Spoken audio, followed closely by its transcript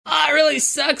really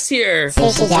sucks here.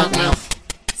 Sushi jackknife.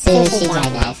 Sushi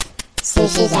jackknife.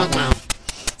 Sushi jackknife.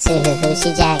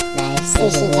 Sushi jackknife.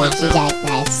 Sushi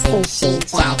jackknife. Sushi jackknife. Sushi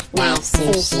jackknife.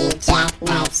 Sushi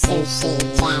jackknife. Sushi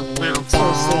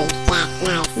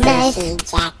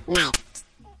jackknife.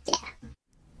 Yeah.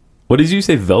 What did you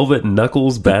say? Velvet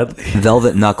Knuckles badly?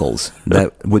 Velvet Knuckles.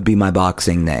 That would be my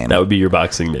boxing name. That would be your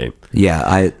boxing name. Yeah,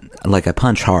 I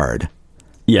punch hard.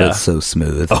 Yeah. But so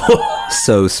smooth.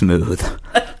 So smooth.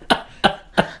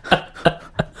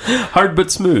 Hard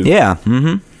but smooth. Yeah.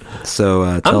 Mm-hmm. So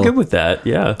I'm good with that.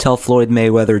 Yeah. Tell Floyd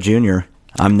Mayweather Jr.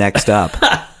 I'm next up.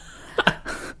 God.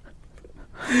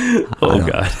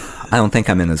 I don't think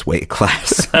I'm in his weight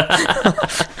class.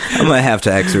 I'm going to have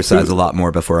to exercise a lot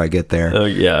more before I get there. Oh,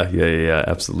 yeah,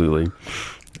 absolutely.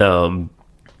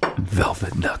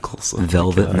 Velvet Knuckles. Oh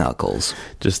Velvet Knuckles.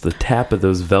 Just the tap of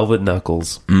those velvet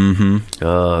knuckles. Mm-hmm.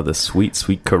 The sweet,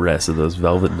 sweet caress of those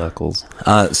velvet knuckles.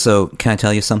 So, can I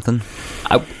tell you something?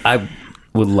 I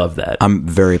would love that. I'm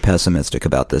very pessimistic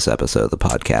about this episode of the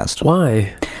podcast.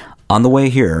 Why? On the way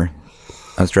here,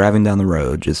 I was driving down the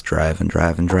road, just driving,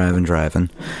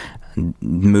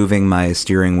 moving my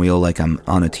steering wheel like I'm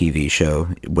on a TV show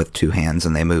with two hands,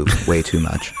 and they move way too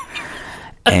much.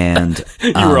 And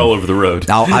you were all over the road.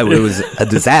 It was a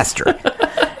disaster.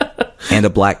 And a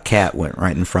black cat went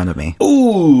right in front of me.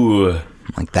 Ooh.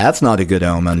 Like, that's not a good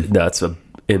omen.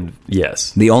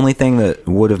 Yes. The only thing that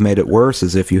would have made it worse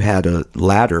is if you had a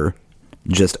ladder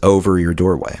just over your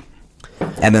doorway.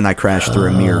 And then I crashed through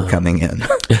a mirror coming in.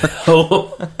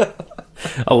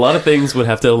 A lot of things would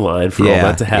have to align for all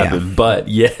that to happen. Yeah. But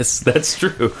yes, that's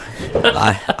true.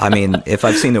 I mean, if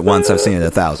I've seen it once, I've seen it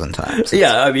 1,000 times.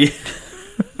 Yeah, I mean...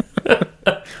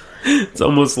 It's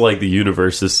almost like the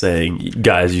universe is saying,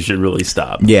 guys, you should really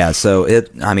stop. Yeah, so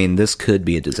this could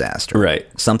be a disaster. Right.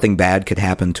 Something bad could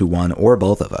happen to one or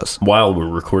both of us. While we're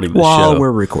recording the show. While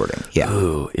we're recording, yeah.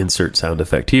 Ooh, insert sound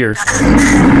effect here.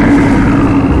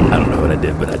 I don't know what I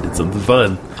did, but I did something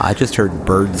fun. I just heard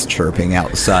birds chirping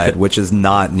outside, which is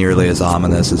not nearly as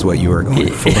ominous as what you were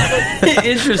going for.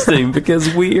 Interesting,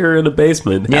 because we are in a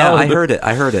basement. Yeah, I heard it.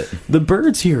 The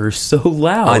birds here are so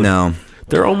loud. I know.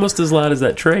 They're almost as loud as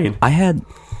that train. I had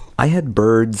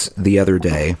birds the other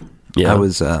day. Yeah. I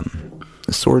was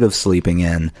sort of sleeping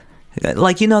in.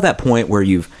 Like, you know that point where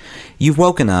you've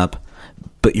woken up,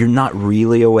 but you're not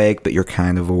really awake, but you're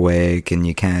kind of awake, and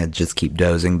you kind of just keep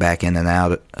dozing back in and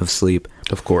out of sleep.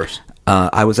 Of course.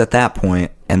 I was at that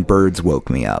point, and birds woke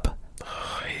me up.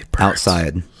 I hate birds.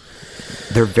 Outside.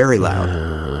 They're very loud.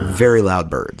 Very loud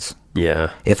birds.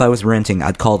 Yeah. If I was renting,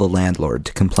 I'd call the landlord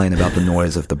to complain about the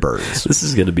noise of the birds. This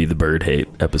is going to be the bird hate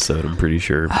episode, I'm pretty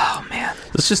sure. Oh, man.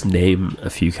 Let's just name a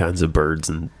few kinds of birds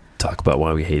and talk about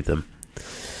why we hate them.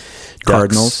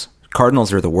 Cardinals.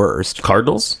 Cardinals are the worst.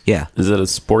 Cardinals? Yeah. Is it a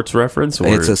sports reference? Or?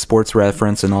 It's a sports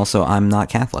reference, and also I'm not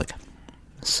Catholic.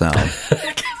 So. Not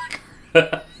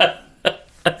a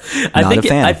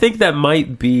fan. I think that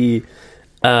might be...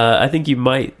 I think you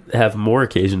might have more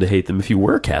occasion to hate them if you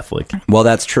were Catholic. Well,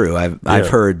 that's true. I've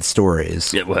heard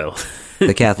stories. Yeah, well,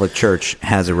 the Catholic Church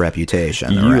has a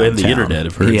reputation. You and the town. internet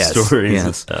have heard stories.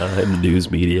 Yes. In the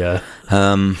news media,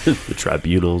 the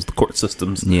tribunals, the court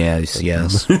systems. Yes.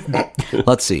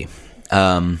 Let's see.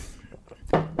 What?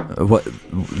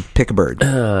 Pick a bird.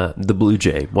 The blue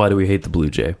jay. Why do we hate the blue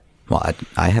jay? Well,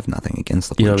 I have nothing against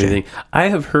the blue jay. Anything? I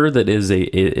have heard that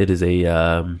it is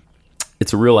a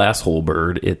it's a real asshole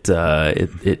bird. It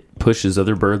pushes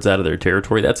other birds out of their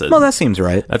territory. That seems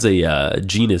right. That's a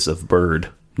genus of bird.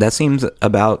 That seems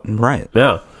about right.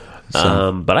 Yeah.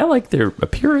 So. But I like their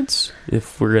appearance.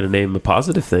 If we're going to name a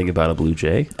positive thing about a blue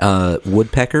jay,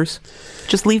 woodpeckers.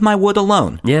 Just leave my wood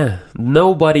alone. Yeah.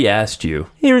 Nobody asked you.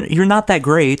 You're not that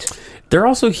great. They're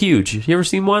also huge. You ever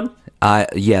seen one?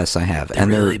 Yes, I have. They're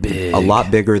really big. A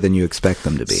lot bigger than you expect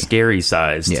them to be. Scary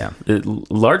sized. Yeah.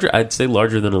 Larger, I'd say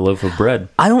larger than a loaf of bread.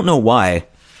 I don't know why,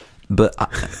 but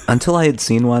until I had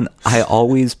seen one, I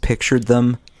always pictured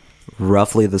them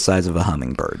roughly the size of a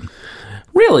hummingbird.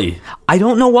 Really? I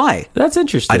don't know why. That's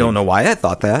interesting. I don't know why I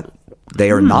thought that. They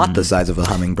are not the size of a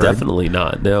hummingbird. Definitely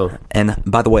not, no. And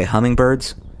by the way,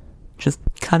 hummingbirds, just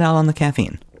cut out on the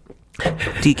caffeine.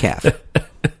 Decaf.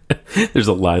 There's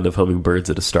a line of hummingbirds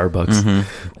at a Starbucks. Mm-hmm.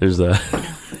 There's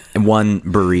one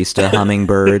barista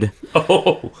hummingbird.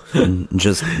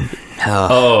 Just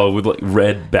with like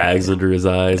red bags under his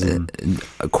eyes and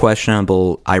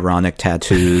questionable ironic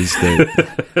tattoos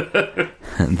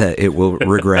that it will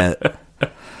regret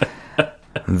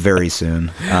very soon.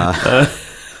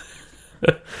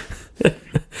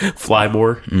 Fly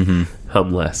more,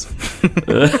 hum less.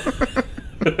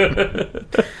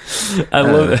 I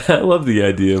love the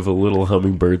idea of a little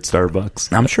hummingbird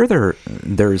Starbucks. I'm sure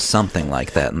there's something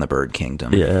like that in the bird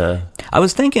kingdom. Yeah. I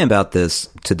was thinking about this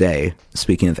today,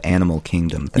 speaking of animal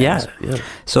kingdom things. Yeah.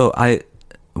 So I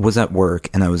was at work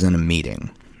and I was in a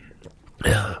meeting.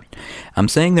 Yeah. I'm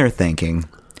sitting there thinking,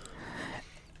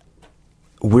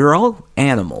 we're all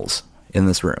animals in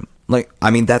this room. Like, I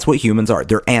mean, that's what humans are.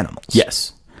 They're animals.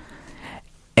 Yes.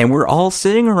 And we're all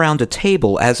sitting around a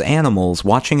table as animals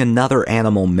watching another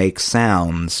animal make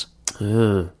sounds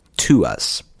to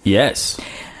us. Yes.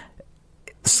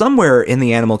 Somewhere in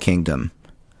the animal kingdom,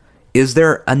 is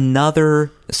there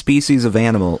another species of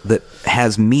animal that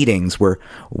has meetings where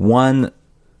one,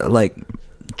 like,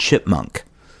 chipmunk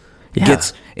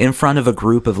gets in front of a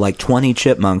group of like 20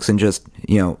 chipmunks and just,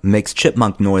 makes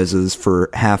chipmunk noises for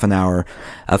half an hour?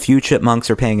 A few chipmunks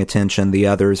are paying attention. The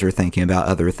others are thinking about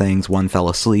other things. One fell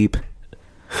asleep.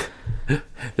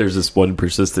 There's this one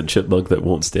persistent chipmunk that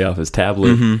won't stay off his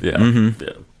tablet. Yeah.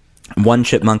 One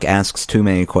chipmunk asks too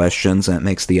many questions and it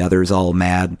makes the others all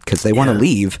mad because they want to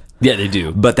leave. Yeah, they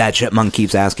do. But that chipmunk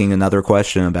keeps asking another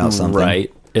question about something.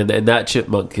 Right. And that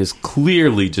chipmunk is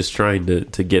clearly just trying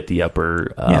to get the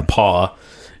upper paw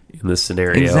in this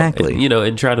scenario. Exactly.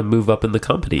 And try to move up in the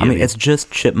company. I mean, it's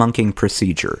just chipmunking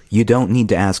procedure. You don't need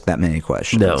to ask that many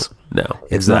questions. No.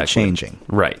 It's not changing.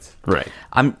 Right.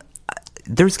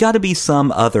 There's got to be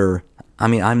some other... I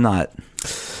mean, I'm not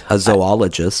a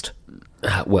zoologist,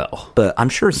 but I'm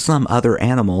sure some other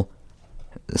animal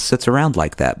sits around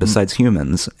like that besides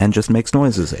humans and just makes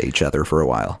noises at each other for a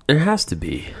while. There has to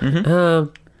be.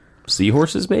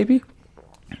 Seahorses, maybe?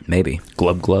 Maybe.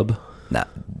 Glub glub. Nah,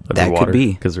 that could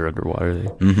be. Because they're underwater.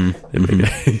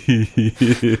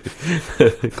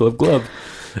 Glub glub.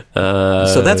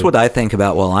 So that's what I think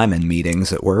about while I'm in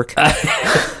meetings at work. I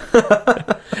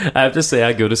have to say,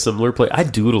 I go to similar places. I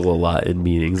doodle a lot in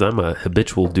meetings. I'm a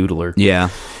habitual doodler. Yeah.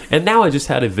 And now I just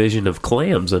had a vision of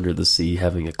clams under the sea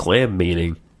having a clam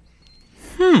meeting.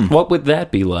 What would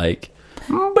that be like?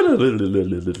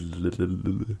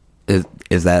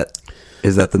 Is that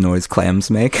the noise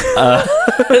clams make? No,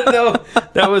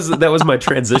 that was my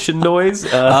transition noise.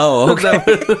 Okay.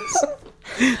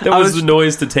 That was the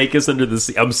noise to take us under the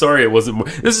sea. I'm sorry it wasn't more.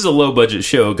 This is a low budget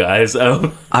show, guys.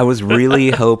 I was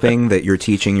really hoping that you're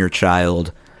teaching your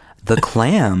child the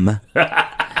clam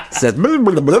said. There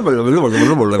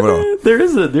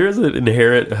is an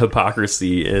inherent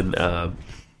hypocrisy in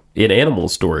animal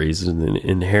stories, an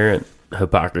inherent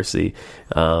hypocrisy.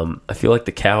 I feel like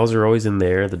the cows are always in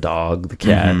there, the dog, the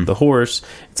cat, the horse.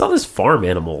 It's all this farm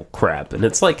animal crap, and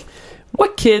it's like,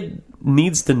 what kid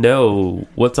needs to know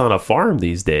what's on a farm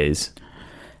these days?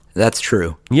 That's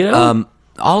true.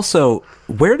 Also,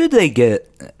 where did they get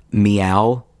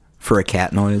meow for a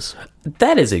cat noise?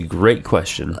 That is a great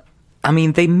question. I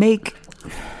mean, they make...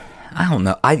 I don't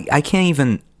know. I can't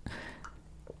even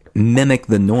mimic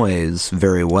the noise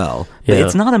very well. But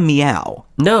it's not a meow.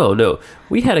 No.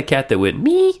 We had a cat that went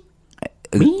me.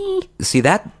 See,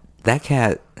 that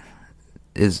cat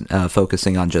is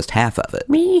focusing on just half of it.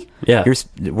 Me. Yeah.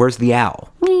 Where's the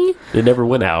owl? Me. It never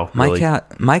went owl. My really. cat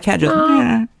just...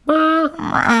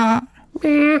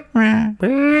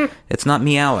 It's not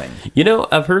meowing.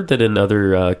 I've heard that in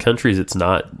other countries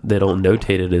they don't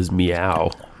notate it as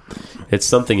meow. It's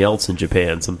something else in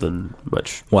Japan, something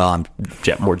much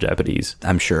more Japanese.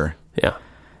 I'm sure. Yeah.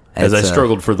 As I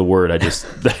struggled for the word, I just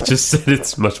said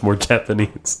it's much more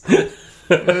Japanese.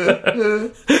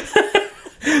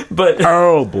 But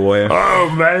oh boy.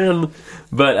 Oh man.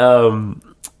 But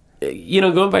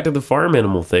going back to the farm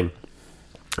animal thing,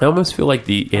 I almost feel like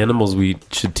the animals we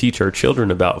should teach our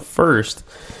children about first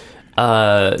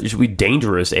should be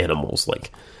dangerous animals.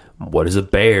 Like, what is a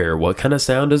bear? What kind of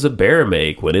sound does a bear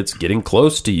make when it's getting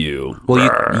close to you?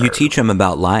 Well, you teach them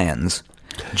about lions,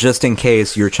 just in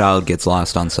case your child gets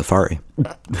lost on safari.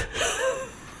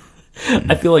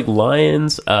 I feel like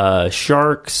lions,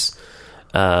 sharks,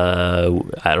 I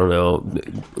don't know.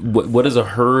 What does a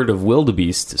herd of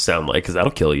wildebeest sound like? Because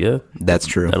that'll kill you. That's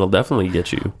true. That'll definitely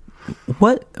get you.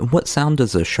 What sound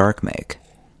does a shark make?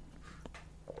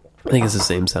 I think it's the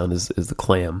same sound as the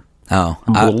clam. Oh,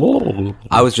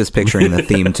 I was just picturing the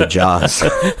theme to Jaws.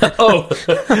 Oh,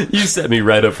 you set me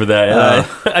right up for that.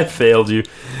 I failed you.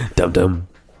 Dum dum,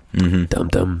 dum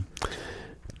dum,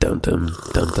 dum dum,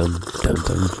 dum dum, dum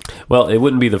dum. Well, it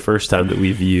wouldn't be the first time that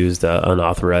we've used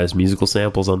unauthorized musical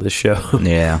samples on this show.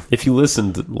 Yeah. If you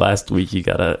listened last week, you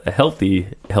got a healthy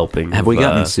helping. Have we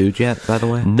gotten sued yet, by the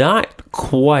way? Not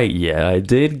quite yet. I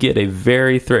did get a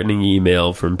very threatening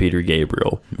email from Peter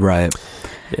Gabriel. Right.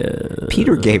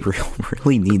 Peter Gabriel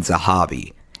really needs a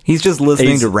hobby. He's just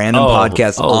listening to random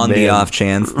podcasts on the man. off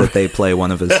chance that they play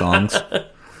one of his songs.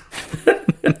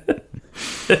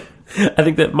 I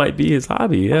think that might be his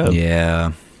hobby. Yeah.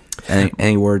 Yeah.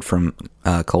 Any word from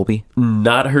Colby?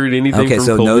 Not heard anything Okay, from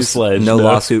so Colby Sledge. no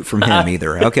lawsuit from him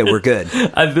either. Okay, we're good.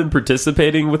 I've been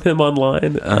participating with him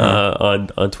online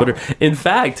on Twitter. In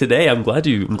fact, today I'm glad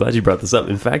you brought this up.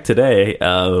 In fact, today,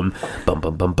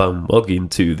 welcome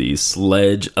to the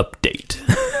Sledge update,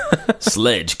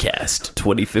 Sledgecast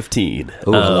 2015.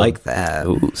 Oh, I like that.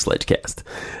 Ooh, Sledgecast.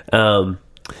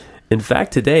 In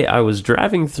fact, today I was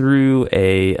driving through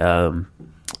a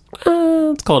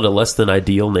let's call it a less than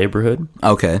ideal neighborhood.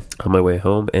 Okay. On my way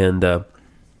home, and I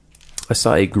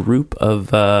saw a group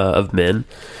of men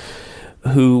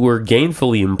who were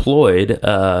gainfully employed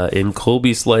in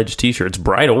Colby Sledge t-shirts,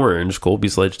 bright orange Colby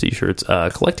Sledge t-shirts,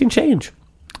 collecting change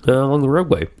along the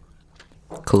roadway.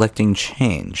 Collecting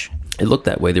change. It looked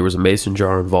that way. There was a mason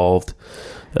jar involved.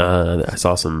 I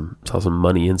saw some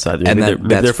money inside there. And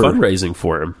Maybe they're fundraising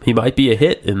for him. He might be a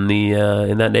hit in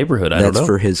that neighborhood. I don't know. That's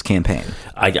for his campaign.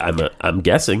 I'm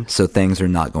guessing. So things are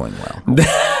not going well.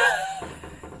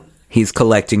 He's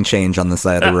collecting change on the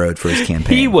side of the road for his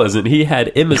campaign. He wasn't. He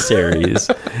had emissaries.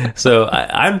 So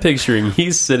I'm picturing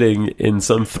he's sitting in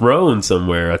some throne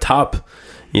somewhere atop,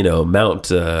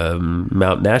 Mount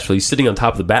Nashville. He's sitting on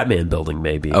top of the Batman building,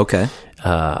 maybe. Okay.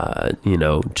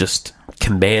 Just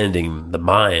commanding the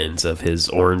minds of his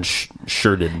orange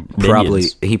shirted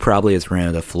minions. He probably has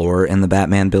rented a floor in the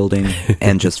Batman building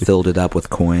and just filled it up with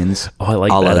coins. Oh, I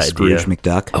like a la that Scrooge idea.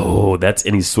 McDuck. Oh,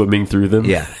 and he's swimming through them.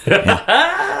 Yeah.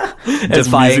 As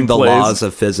Defying music the plays. laws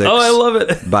of physics. Oh, I love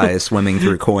it. By swimming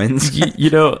through coins.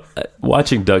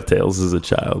 Watching DuckTales as a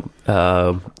child,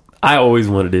 I always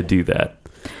wanted to do that.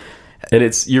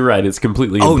 And you're right, it's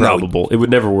completely improbable. It would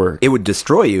never work. It would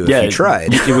destroy you if you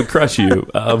tried. It would crush you.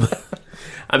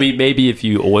 I mean, maybe if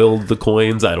you oiled the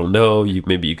coins, I don't know.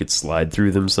 Maybe you could slide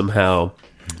through them somehow.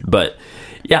 But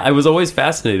yeah, I was always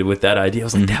fascinated with that idea. I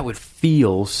was like, that would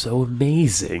feel so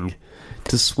amazing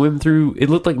to swim through. It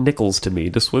looked like nickels to me,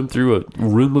 to swim through a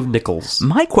room of nickels.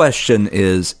 My question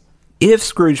is, if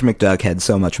Scrooge McDuck had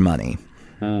so much money,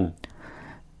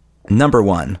 number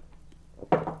one,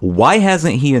 why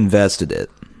hasn't he invested it?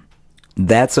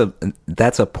 That's a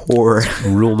poor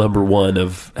Rule number one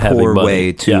of having poor money.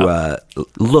 way to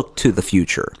look to the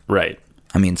future. Right.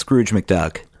 I mean, Scrooge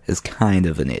McDuck is kind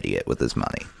of an idiot with his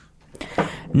money.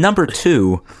 Number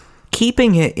two,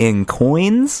 keeping it in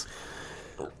coins,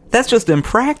 that's just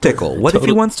impractical. What if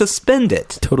he wants to spend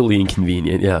it? Totally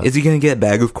inconvenient, yeah. Is he going to get a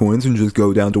bag of coins and just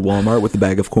go down to Walmart with a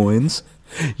bag of coins?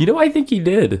 I think he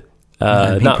did.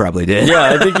 He probably did.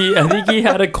 Yeah, I think he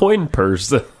had a coin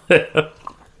purse.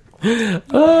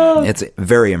 It's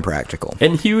very impractical.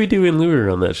 And Huey, Dewey, and Louie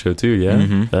are on that show too, yeah?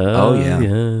 Mm-hmm.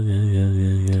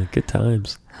 Yeah. Good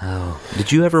times. Oh.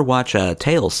 Did you ever watch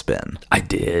Tailspin? I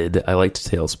did. I liked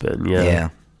Tailspin, yeah. Yeah.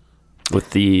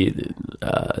 With the,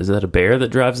 is that a bear that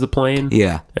drives the plane?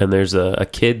 Yeah. And there's a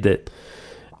kid that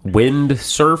wind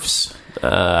surfs.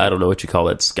 I don't know what you call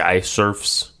it, sky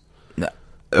surfs.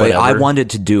 Whatever. I wanted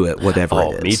to do it, whatever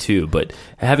it is. Me too, but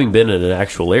having been in an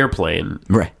actual airplane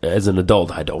as an adult,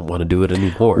 I don't want to do it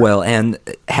anymore. Well, and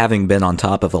having been on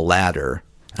top of a ladder,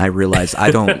 I realized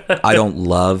I don't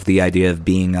love the idea of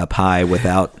being up high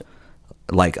without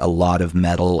like a lot of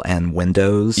metal and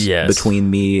windows between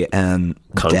me and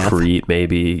concrete, death.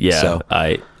 maybe. Yeah, so.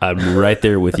 I'm right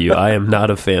there with you. I am not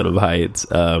a fan of heights.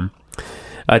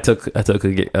 I took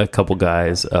a couple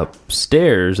guys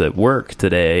upstairs at work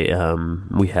today.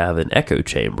 We have an echo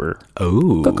chamber.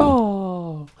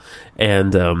 Oh,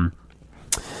 and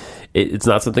it's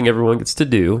not something everyone gets to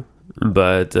do,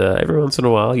 but every once in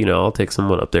a while, I'll take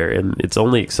someone up there, and it's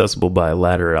only accessible by a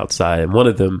ladder outside. And one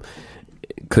of them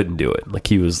couldn't do it. Like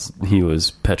he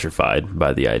was petrified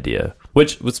by the idea.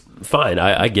 Which was fine.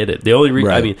 I get it. The only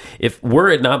reason, I mean, if were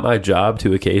it not my job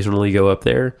to occasionally go up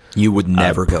there, you would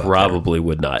never go. Probably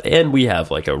would not. And we have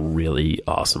like a really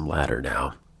awesome ladder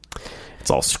now.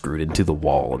 It's all screwed into the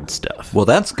wall and stuff. Well,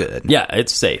 that's good. Yeah,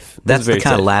 it's safe. That's the kind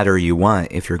safe. of ladder you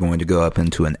want if you're going to go up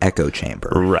into an echo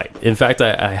chamber. Right. In fact,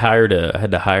 I had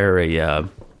to hire a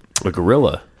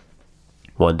gorilla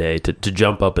one day to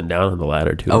jump up and down on the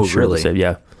ladder to ensure really? the safe.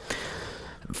 Yeah.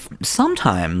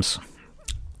 Sometimes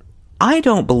I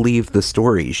don't believe the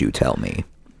stories you tell me.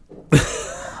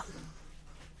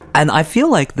 And I feel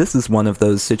like this is one of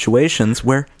those situations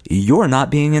where you're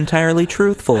not being entirely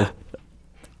truthful.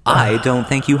 I don't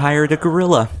think you hired a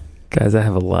gorilla. Guys, I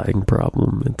have a lying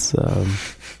problem. It's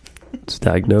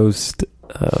diagnosed.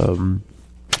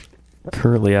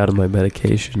 Currently out of my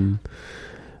medication.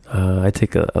 I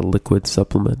take a liquid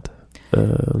supplement.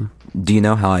 Do you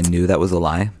know how I knew that was a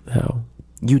lie? How?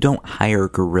 You don't hire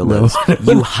gorillas.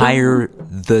 You hire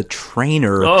the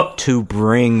trainer Oh. to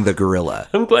bring the gorilla.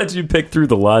 I'm glad you picked through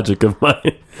the logic of my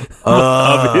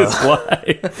obvious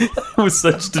lie with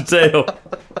such detail.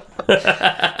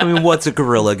 I mean, what's a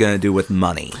gorilla going to do with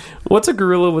money? What's a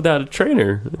gorilla without a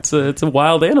trainer? It's a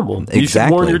wild animal. You should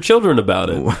Exactly. warn your children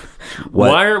about it.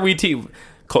 Why aren't we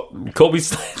Colby?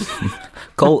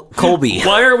 Colby.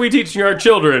 Why aren't we teaching our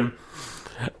children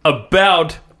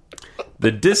about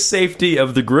the dissafety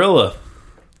of the gorilla?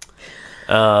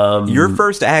 Your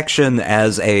first action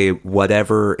as a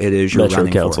whatever it is you're Metro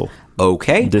running Council. for,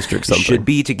 okay, District something. should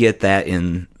be to get that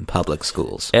in public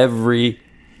schools. Every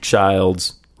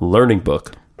child's learning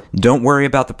book. Don't worry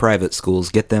about the private schools.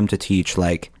 Get them to teach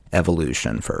like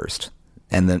evolution first,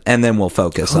 and then we'll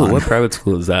focus Oh, on. what private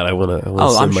school is that? I want to.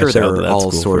 Oh, I'm sure there are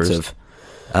all school sorts first.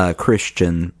 of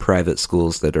Christian private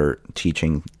schools that are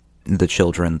teaching the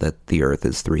children that the Earth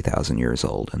is 3,000 years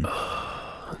old,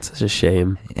 It's such a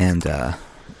shame. and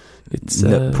It's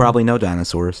probably no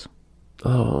dinosaurs.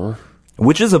 oh,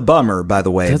 Which is a bummer, by the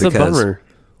way, that's a because bummer.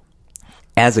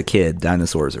 as a kid,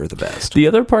 dinosaurs are the best. The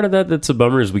other part of that's a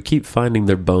bummer is we keep finding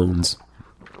their bones.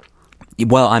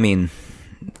 Well, I mean,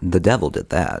 the devil did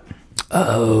that.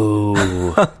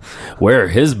 Oh, where are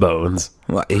his bones?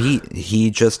 Well, he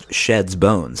just sheds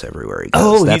bones everywhere he goes.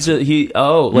 Oh, That's-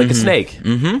 like a snake.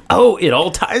 Mm-hmm. Oh, it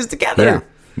all ties together.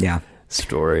 yeah.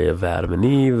 Story of Adam and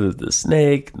Eve, the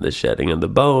snake, the shedding of the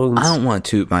bones. I don't want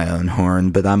to toot my own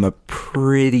horn, but I'm a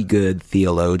pretty good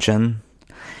theologian.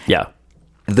 Yeah,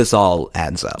 This all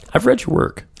adds up. I've read your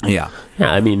work. Yeah.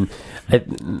 Yeah, I mean,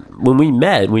 when we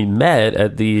met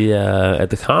at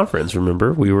the conference.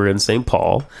 Remember, we were in St.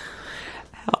 Paul.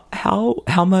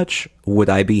 How much would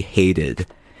I be hated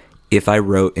if I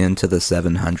wrote into the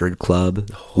 700 Club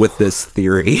with this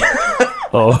theory?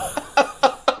 Oh,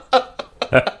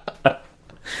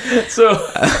 so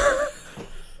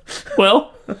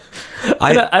well,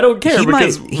 I don't care he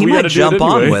because he we might gotta do it jump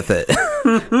on anyway. with it.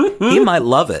 He might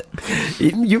love it.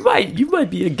 You might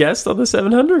be a guest on the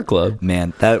 700 Club.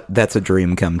 Man, that's a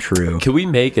dream come true. Can we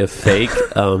make a fake?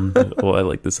 Well, I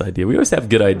like this idea. We always have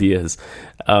good ideas.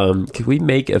 Can we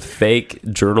make a fake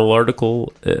journal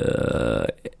article?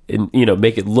 And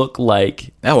make it look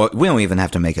like Oh, we don't even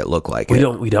have to make it look like we it.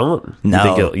 don't. We don't.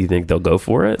 No. You think they'll go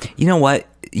for it? You know what?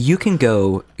 You can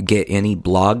go get any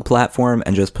blog platform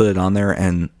and just put it on there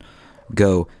and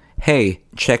go, hey,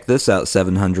 check this out,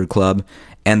 700 Club.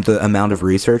 And the amount of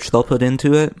research they'll put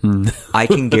into it, I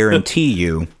can guarantee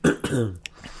you,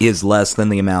 is less than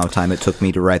the amount of time it took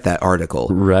me to write that article.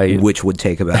 Right. Which would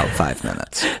take about 5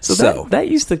 minutes. So that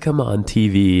used to come on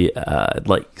TV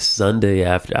like Sunday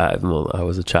after. I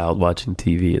was a child watching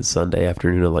TV at Sunday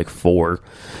afternoon at like 4,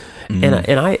 and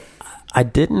I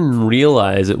didn't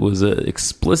realize it was an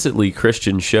explicitly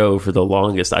Christian show for the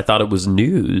longest. I thought it was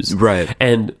news, Right.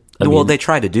 And they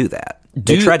try to do that.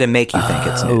 They try to make you think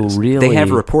it's news. really? They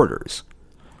have reporters.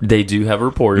 they do have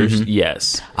reporters.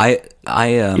 Yes,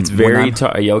 It's very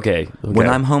okay. When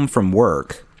I'm home from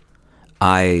work,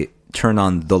 I turn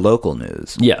on the local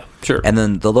news. yeah, sure. And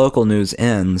then the local news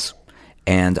ends,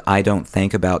 and I don't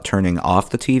think about turning off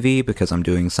the TV because I'm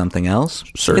doing something else.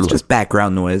 Certainly. It's just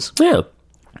background noise. Yeah.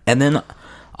 And then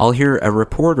I'll hear a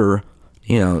reporter,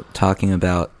 talking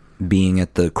about being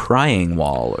at the crying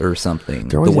wall or something.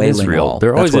 They're always the in Wailing Israel. Wall.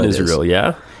 They're always That's in what it is. Israel,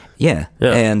 yeah? Yeah.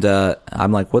 Yeah. And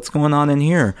I'm like, what's going on in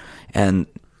here? And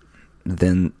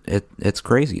then it's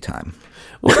crazy time.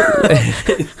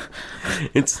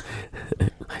 It's,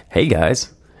 hey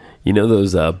guys, you know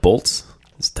those bolts?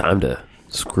 It's time to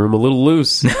screw them a little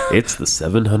loose. It's the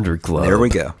 700 Club. There we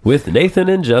go. With Nathan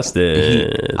and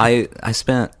Justin. I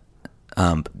spent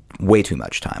way too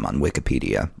much time on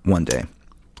Wikipedia one day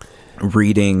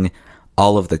reading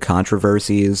all of the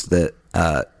controversies that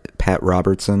Pat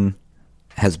Robertson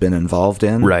has been involved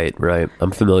in. Right.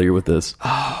 I'm familiar with this.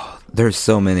 There's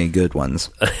so many good ones.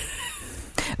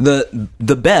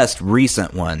 The best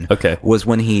recent one was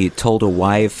when he told a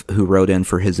wife who wrote in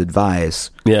for his advice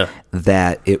Yeah.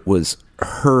 that it was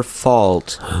her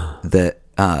fault that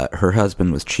her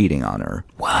husband was cheating on her.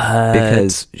 What?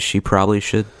 Because she probably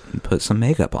should put some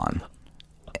makeup on.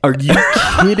 Are you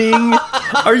kidding?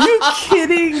 Are you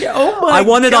kidding? Oh my! I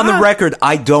want it on the God. record.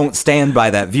 I don't stand by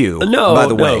that view. No, by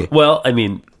the way. Well, I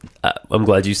mean, I'm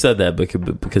glad you said that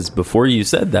because before you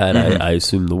said that, I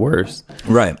assumed the worst.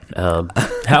 Right.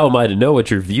 How am I to know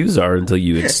what your views are until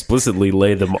you explicitly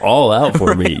lay them all out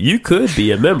for me? You could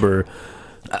be a member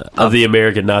of the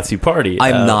American Nazi Party.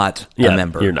 I'm not a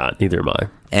member. You're not. Neither am I.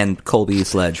 And Colby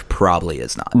Sledge probably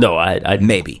is not. No, I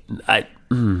Maybe.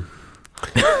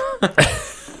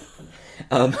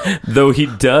 Though he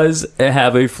does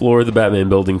have a floor of the Batman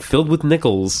building filled with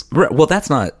nickels. Right, well, that's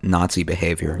not Nazi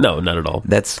behavior. No, not at all.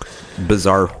 That's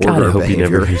bizarre God, hoarder I hope he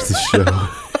behavior. never hears the show.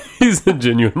 He's a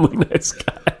genuinely nice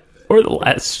guy. Or the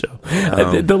last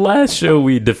show. The last show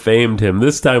we defamed him.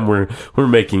 This time we're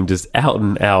making just out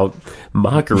and out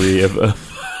mockery of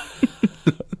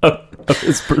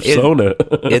his persona.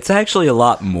 It's actually a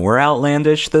lot more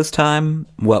outlandish this time.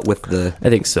 What with the I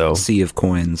think so. sea of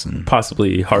coins and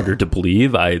Possibly harder to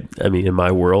believe. I mean, in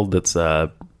my world, that's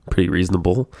pretty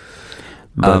reasonable.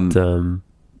 But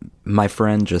my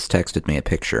friend just texted me a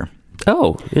picture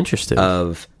oh, interesting.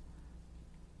 of,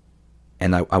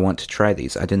 and I want to try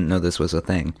these. I didn't know this was a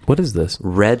thing. What is this?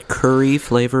 Red curry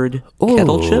flavored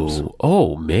kettle chips.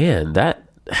 Oh man, that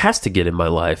has to get in my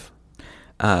life.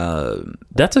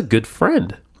 That's a good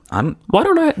friend. Why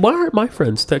aren't my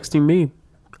friends texting me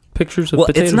pictures of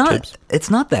potato chips? It's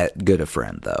not that good a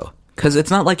friend though, because it's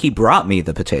not like he brought me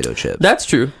the potato chips. That's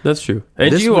true.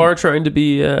 And you are trying to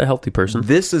be a healthy person.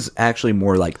 This is actually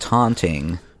more like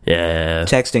taunting. Yeah.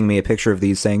 Texting me a picture of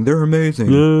these saying they're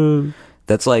amazing.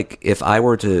 That's like if I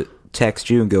were to text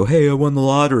you and go, "Hey, I won the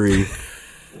lottery.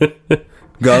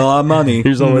 Got a lot of money.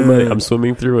 Here's all my money. I'm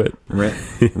swimming through it."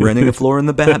 Renting a floor in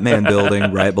the Batman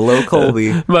building right below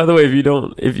Colby. By the way,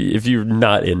 if you're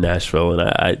not in Nashville, and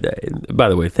I by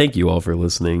the way, thank you all for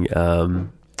listening.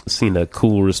 Seen a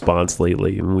cool response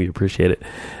lately, and we appreciate it.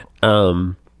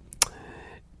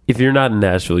 If you're not in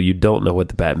Nashville, you don't know what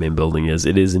the Batman building is.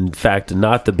 It is, in fact,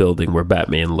 not the building where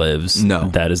Batman lives. No.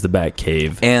 That is the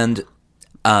Batcave. And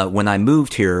when I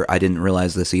moved here, I didn't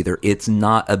realize this either. It's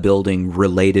not a building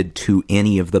related to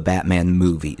any of the Batman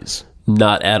movies.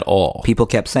 Not at all. People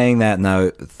kept saying that, and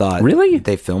I thought, Really?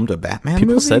 They filmed a Batman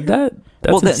People movie said here? that?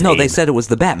 That's Well, no, they insane. said it was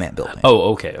the Batman building.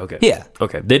 Oh, okay. Yeah.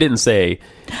 Okay. They didn't say...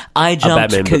 I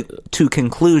jumped Batman to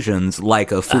conclusions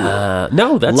like a fool.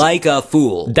 no, that's... Like a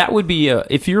fool. That would be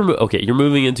if you're you're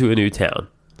moving into a new town.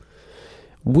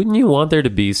 Wouldn't you want there to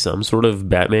be some sort of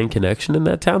Batman connection in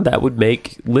that town? That would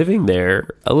make living there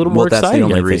a little more Well, that's exciting. the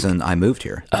only I think. reason I moved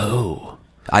here. Oh,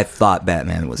 I thought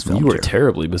Batman was filmed you were here.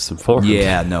 terribly misinformed.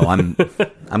 Yeah, no,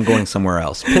 I'm going somewhere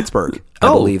else. Pittsburgh, I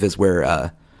Oh. believe, is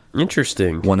where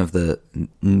Interesting. one of the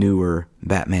newer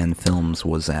Batman films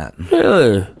was at.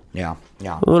 Yeah.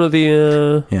 Yeah. One of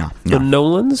the Yeah. the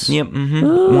Nolans. Yep.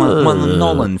 Mm-hmm. One of the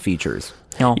Nolan features.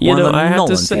 You one know, of the I have Nolan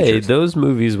to say, features. those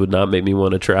movies would not make me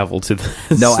want to travel to the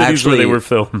No, cities actually, where they were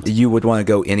filmed. You would want to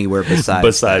go anywhere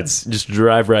besides. Just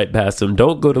drive right past them.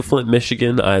 Don't go to Flint,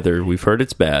 Michigan either. We've heard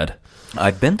it's bad.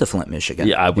 I've been to Flint, Michigan.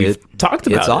 Yeah, we've talked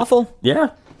about it. It's awful. Yeah.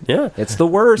 It's the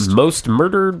worst. Most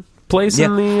murdered place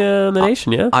in the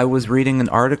nation, yeah? I was reading an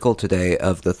article today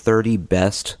of the 30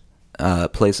 best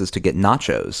places to get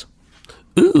nachos.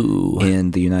 Ooh.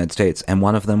 In the United States, and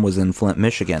one of them was in Flint,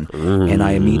 Michigan. And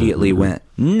I immediately went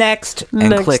next and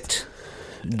Next. clicked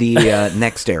the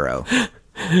next arrow.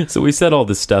 So we said all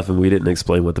this stuff and we didn't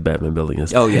explain what the Batman building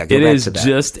is. Oh, yeah, go It back is to that.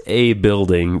 just a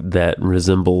building that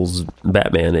resembles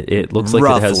Batman. It looks like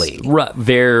Roughly. it has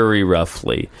very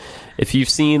roughly. If you've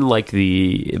seen like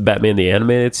the Batman the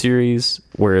Animated Series,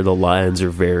 where the lines are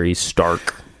very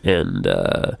stark and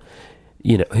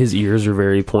his ears are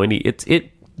very pointy,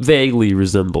 it vaguely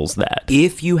resembles that,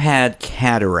 If you had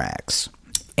cataracts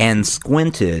and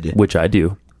squinted which I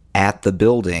do, at the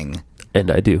building, and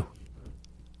I do.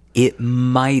 it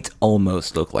might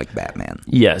almost look like Batman.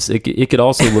 Yes, it could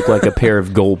also look like a pair of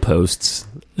goalposts.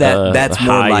 That's more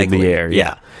high likely. in the air.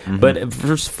 Yeah, Mm-hmm. But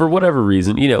for whatever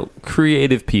reason,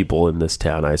 creative people in this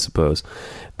town, I suppose,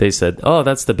 they said, "Oh,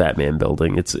 that's the Batman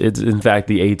building." It's in fact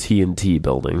the AT&T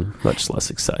building. Much less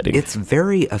exciting. It's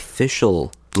very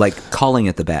official, like calling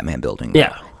it the Batman building.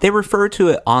 Yeah. They refer to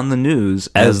it on the news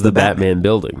as the Batman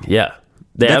building. Yeah,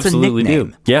 they That's a absolutely do.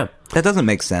 nickname. Yeah. That doesn't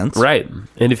make sense. Right.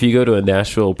 And if you go to a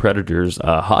Nashville Predators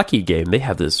hockey game, they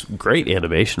have this great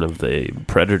animation of the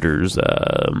Predators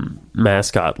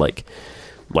mascot, like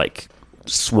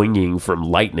swinging from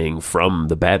lightning from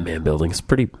the Batman building. It's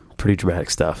pretty dramatic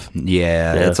stuff.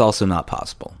 Yeah, Yeah. it's also not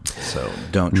possible. So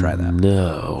don't try that.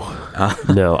 No.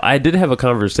 No. I did have a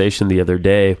conversation the other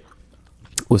day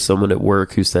with someone at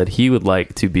work who said he would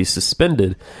like to be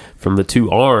suspended from the two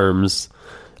arms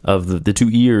of the two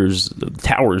ears, the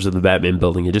towers of the Batman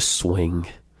building, and just swing.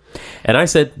 And I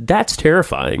said, that's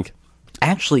terrifying.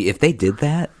 Actually, if they did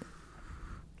that,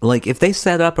 like if they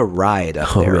set up a ride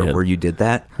up there man. where you did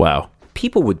that, Wow.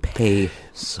 people would pay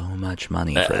so much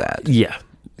money for that. Yeah.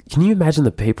 Can you imagine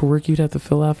the paperwork you'd have to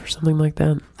fill out for something like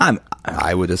that?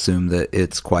 I would assume that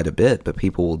it's quite a bit, but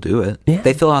people will do it. Yeah.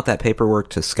 They fill out that paperwork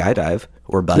to skydive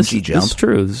or bungee jump. This is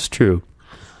true. This is true.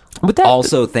 But that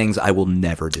Also, things I will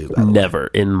never do. By the way. never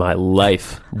in my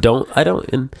life. I don't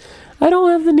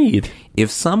have the need. If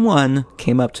someone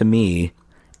came up to me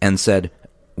and said,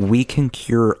 "We can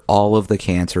cure all of the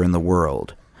cancer in the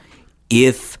world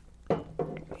if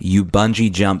you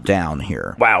bungee jump down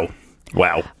here," Wow.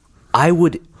 I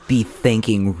would be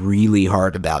thinking really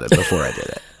hard about it before I did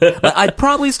it. Like, I'd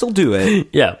probably still do it,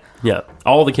 Yeah.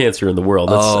 All the cancer in the world.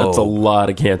 That's a lot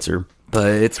of cancer. but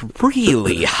it's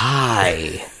really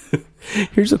high.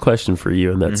 Here's a question for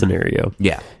you in that scenario.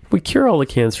 Yeah. If we cure all the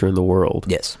cancer in the world,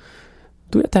 Yes.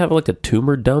 do we have to have like a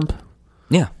tumor dump?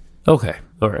 Yeah. Okay.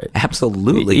 All right.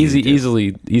 Absolutely. you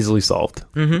do. Easily solved.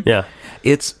 Mm-hmm. Yeah.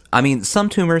 Some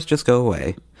tumors just go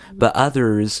away, but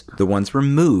others, the ones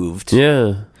removed,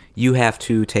 Yeah. you have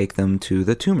to take them to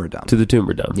the tumor dump. To the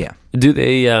tumor dump. Yeah. Do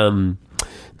they,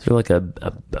 is there like a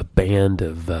band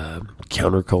of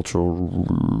countercultural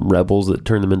rebels that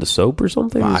turn them into soap or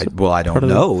something? I don't part of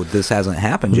know. This hasn't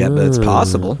happened yet, but it's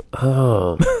possible.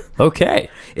 Oh, okay.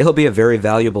 It'll be a very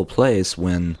valuable place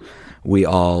when we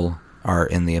all are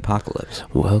in the apocalypse.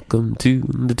 Welcome to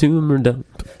the tumor dump.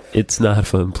 It's not a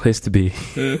fun place to be.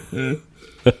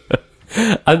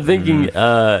 I'm thinking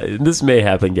this may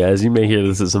happen, guys. You may hear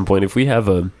this at some point. If we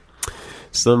have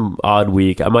some odd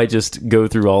week, I might just go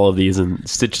through all of these and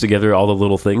stitch together all the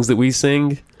little things that we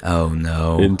sing Oh,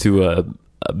 no. into a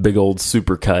big old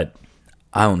supercut.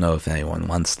 I don't know if anyone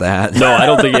wants that. No, I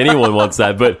don't think anyone wants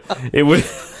that, but it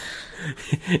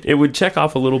would check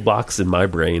off a little box in my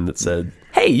brain that said,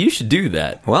 "Hey, you should do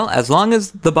that." Well, as long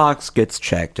as the box gets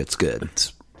checked, it's good.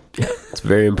 It's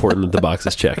very important that the box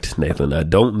is checked, Nathan. I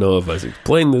don't know if I've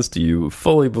explained this to you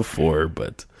fully before,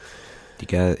 but You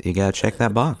gotta check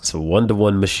that box. it's a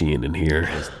one-to-one machine in here.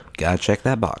 Gotta check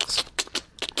that box.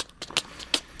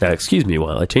 Excuse me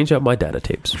while I change out my data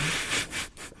tapes.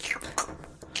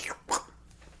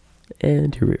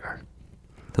 And here we are.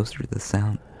 Those are the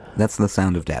sound. That's the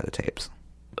sound of data tapes.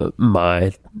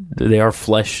 They are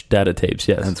flesh data tapes,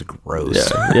 yes. That's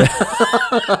gross. Yeah.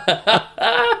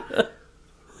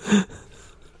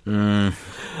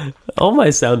 All my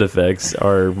sound effects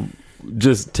are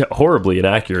just horribly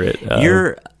inaccurate.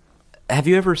 Have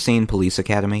you ever seen Police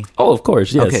Academy? Oh, of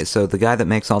course, yes. Okay, so the guy that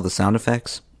makes all the sound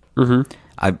effects,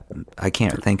 I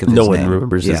can't think of his No name. one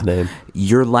remembers his name.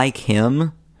 You're like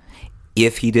him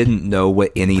if he didn't know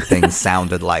what anything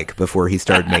sounded like before he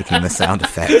started making the sound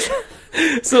effect.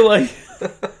 So, like,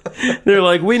 they're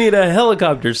like, we need a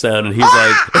helicopter sound, and he's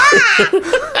like,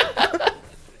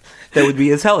 That would be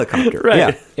his helicopter.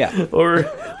 right. Yeah. Or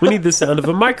we need the sound of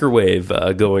a microwave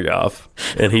going off,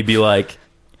 and he'd be like,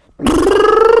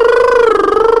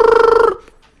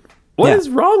 What is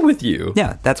wrong with you?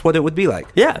 Yeah, that's what it would be like.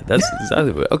 Yeah, that's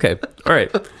exactly what. Okay, all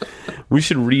right. We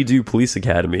should redo Police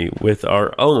Academy with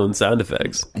our own sound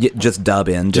effects. Just dub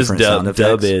in Just different sound effects.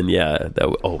 dub in, yeah.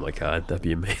 Oh my god, that'd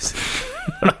be amazing.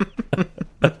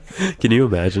 Can you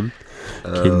imagine?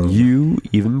 Can you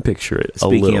even picture it?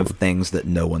 Speaking of things that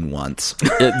no one wants.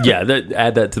 Yeah,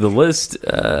 add that to the list.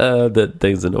 That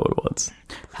things that no one wants.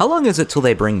 How long is it till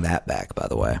they bring that back, by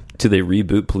the way? Do they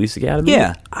reboot Police Academy?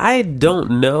 Yeah. I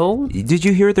don't know. Did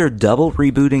you hear they're double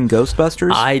rebooting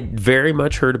Ghostbusters? I very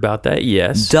much heard about that.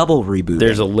 Yes, Double rebooting.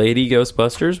 There's a lady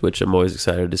Ghostbusters, which I'm always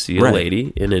excited to see a Right.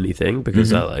 lady in anything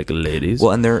because I like ladies.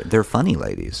 Well, and they're funny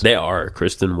ladies. They are.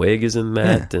 Kristen Wiig is in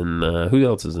that, and who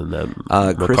else is in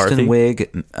that? Kristen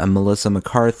Wiig, Melissa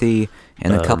McCarthy,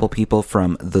 and a couple people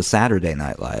from the Saturday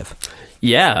Night Live.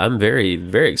 Yeah, I'm very,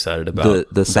 very excited about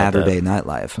The Saturday that. Night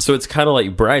Live. So it's kind of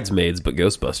like Bridesmaids, but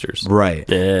Ghostbusters. Right.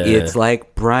 Yeah. It's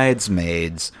like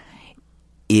Bridesmaids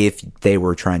if they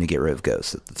were trying to get rid of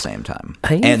ghosts at the same time.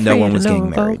 And no one was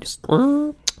getting married.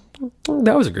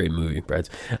 That was a great movie, Brides.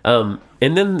 And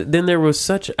then there was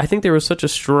such a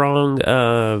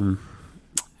strong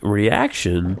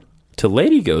reaction to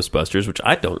Lady Ghostbusters, which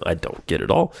I don't get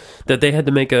at all, that they had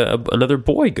to make another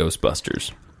boy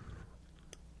Ghostbusters.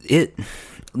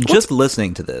 Just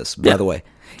listening to this, by the way,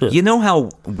 you know how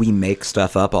we make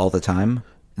stuff up all the time?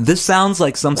 This sounds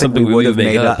like something we would have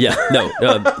made up. Yeah, no,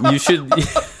 you should.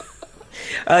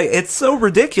 It's so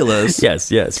ridiculous. Yes.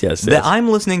 That I'm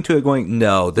listening to it going,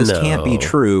 no, this can't be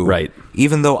true. Right.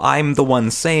 Even though I'm the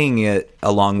one saying it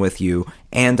along with you,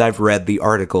 and I've read the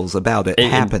articles about it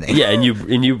happening. And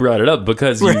you brought it up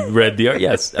because you read the art.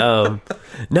 Yes.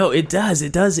 No, it does.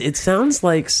 It sounds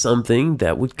like something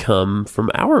that would come from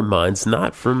our minds,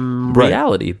 not from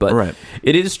reality. But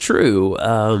it is true.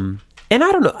 And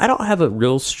I don't know. I don't have a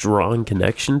real strong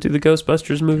connection to the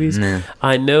Ghostbusters movies.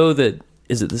 I know that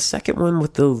Is it the second one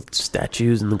with the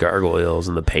statues and the gargoyles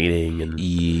and the painting and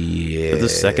Yeah. the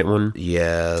second one?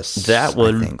 Yes. That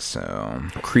one- I think so.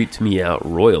 Creeped me out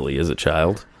royally as a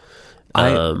child.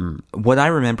 What I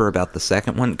remember about the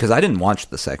second one, because I didn't watch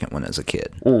the second one as a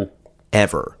kid.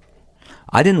 Ever.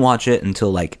 I didn't watch it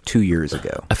until like 2 years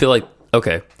ago. I feel like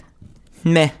okay.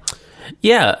 Meh.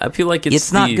 Yeah, I feel like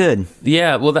It's not good.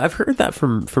 Yeah, well, I've heard that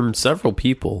from several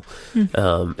people,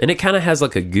 and it kind of has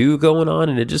like a goo going on,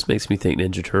 and it just makes me think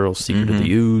Ninja Turtles: Secret of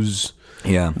the Ooze,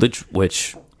 Yeah.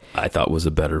 which I thought was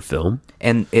a better film.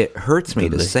 And it hurts me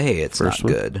to the say it's not first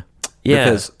one? good. Yeah.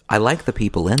 Because I like the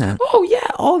people in it. Oh yeah,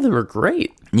 all of them are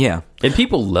great, Yeah. and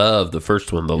people love the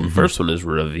first one. The first one is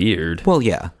revered. Well,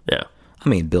 yeah. Yeah, I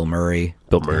mean, Bill Murray.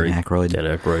 Bill Murray, Dan Aykroyd. Dan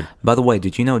Aykroyd. By the way,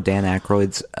 did you know Dan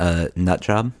Aykroyd's a nut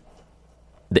job?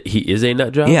 He is a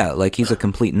nut job. Yeah, like he's a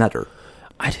complete nutter.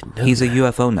 I didn't know. He's a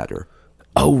UFO nutter.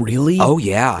 Oh really? Oh,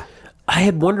 yeah. I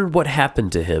had wondered what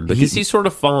happened to him because he's sort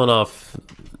of fallen off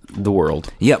the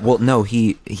world. Yeah, well, no,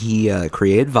 he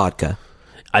created vodka.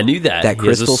 I knew that. That He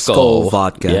has a Crystal Skull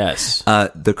vodka. Yes.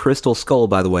 The Crystal Skull,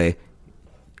 by the way,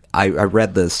 I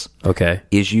read this, Okay.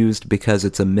 is used because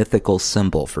it's a mythical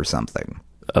symbol for something.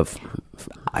 Of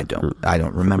I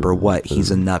don't remember what.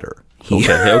 He's a nutter. He,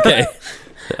 okay.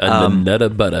 A nutta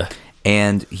butta.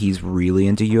 and he's really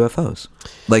into UFOs.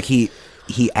 Like he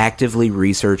actively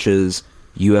researches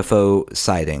UFO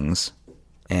sightings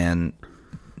and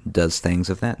does things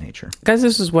of that nature. Guys,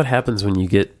 this is what happens when you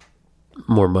get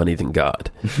more money than God.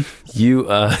 You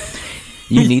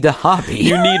You need a hobby.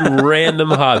 you need random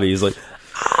hobbies. Like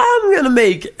I'm gonna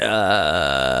make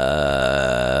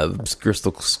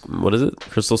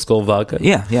Crystal Skull vodka.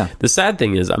 Yeah, yeah. The sad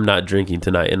thing is I'm not drinking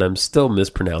tonight, and I'm still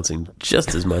mispronouncing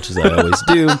just as much as I always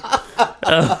do.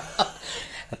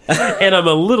 And I'm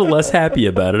a little less happy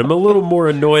about it. I'm a little more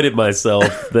annoyed at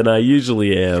myself than I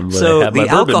usually am when I So have my the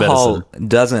bourbon alcohol medicine.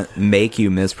 doesn't make you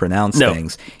mispronounce No.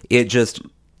 things. It just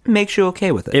makes you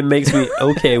okay with it. It makes me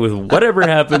okay with whatever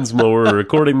happens when we're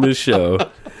recording this show.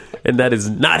 And that is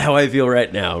not how I feel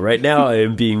right now. Right now, I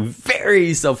am being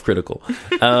very self-critical.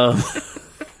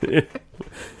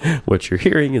 What you're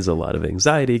hearing is a lot of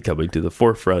anxiety coming to the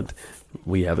forefront.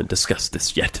 We haven't discussed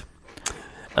this yet.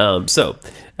 I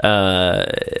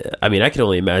mean, I can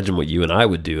only imagine what you and I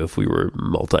would do if we were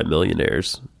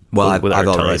multimillionaires. Well, I've with our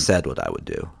already time. said what I would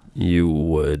do. You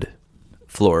would.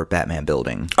 Floor Batman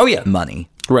building. Oh, yeah. Money.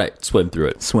 Right, swim through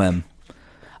it. Swim.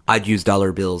 I'd use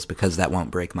dollar bills because that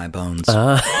won't break my bones.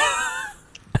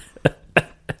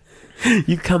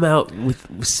 You come out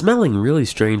with smelling really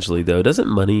strangely, though. Does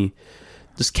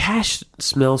cash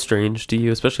smell strange to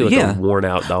you? Especially like a worn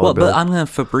out dollar Well, bill? but I'm going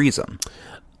to Febreze them.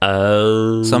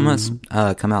 Some must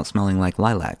come out smelling like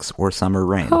lilacs or summer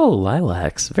rain. Oh,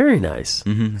 lilacs. Very nice.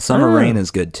 Summer rain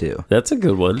is good too. That's a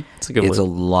good one. It's a good It's a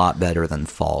one. lot better than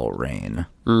fall rain.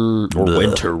 Or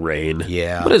winter rain.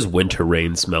 Yeah. What does winter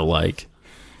rain smell like?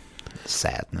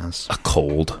 Sadness. A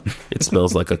cold. It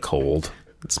smells like a cold.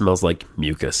 It smells like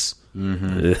mucus.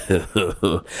 I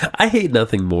hate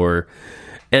nothing more.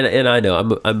 And I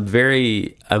know I'm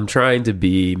trying to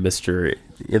be Mr.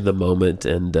 in the moment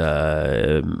and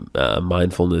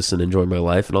mindfulness and enjoy my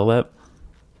life and all that,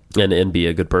 and be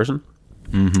a good person.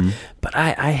 Mm-hmm. But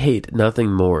I hate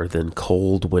nothing more than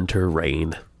cold winter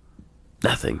rain.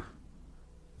 Nothing.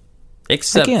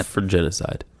 Except for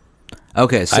genocide.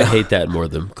 Okay, so I hate that more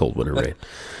than cold winter rain.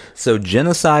 so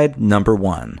genocide number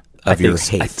 1 of your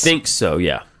hates. I think so,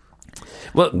 yeah.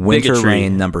 Well, Winter bigotry.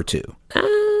 rain number 2.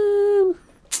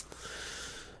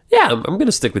 Yeah, I'm going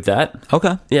to stick with that.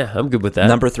 Okay. Yeah, I'm good with that.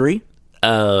 Number 3?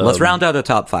 Let's round out a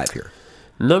top 5 here.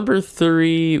 Number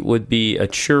 3 would be a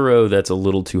churro that's a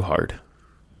little too hard.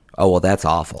 Oh, well, that's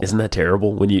awful. Isn't that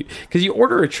terrible? Because you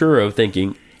order a churro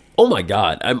thinking, oh my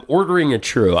God, I'm ordering a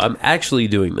churro. I'm actually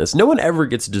doing this. No one ever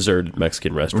gets dessert at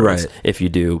Mexican restaurants. Right. If you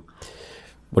do,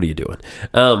 what are you doing?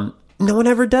 No one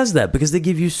ever does that because they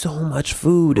give you so much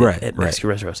food at Mexican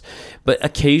restaurants. But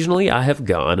occasionally I have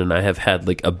gone and I have had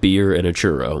like a beer and a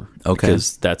churro. Okay.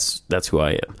 Because that's who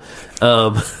I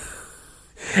am.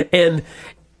 And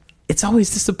it's always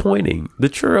disappointing. The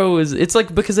churro it's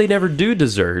like because they never do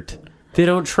dessert. They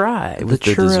don't try with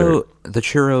the dessert. The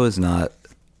churro is not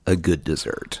a good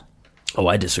dessert. Oh,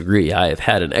 I disagree. I have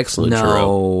had an excellent churro.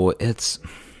 No, it's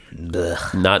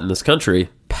Not in this country.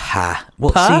 pa.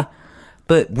 Well, Pa? see,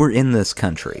 but we're in this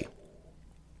country,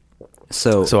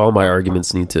 so So all my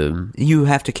arguments need to... you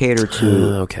have to cater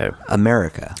to Okay.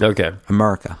 America. Okay.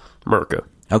 America. America.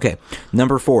 Okay,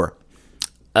 number 4.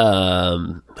 Put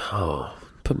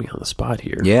me on the spot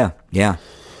here. Yeah, yeah.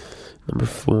 Number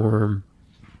 4.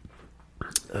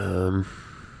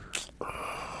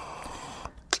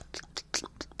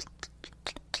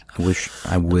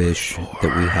 I wish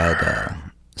that we had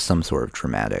some sort of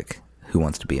dramatic Who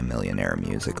Wants to Be a Millionaire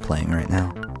music playing right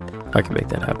now. I can make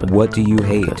that happen. What do you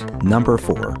hate? Number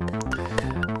 4.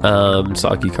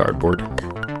 Soggy cardboard.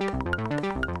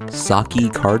 Soggy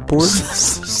cardboard?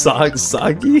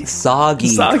 Soggy?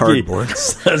 Soggy cardboard.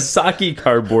 Soggy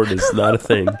cardboard is not a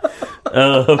thing.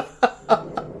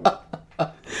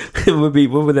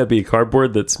 What would that be?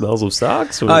 Cardboard that smells of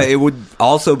socks? Or? It would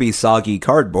also be soggy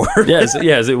cardboard. Yes,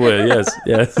 it would.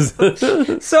 Yes.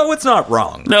 So it's not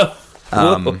wrong. No.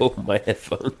 Whoa, my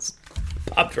headphones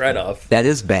popped right off. That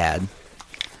is bad.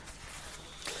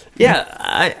 Yeah,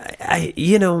 I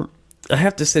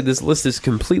have to say this list is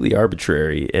completely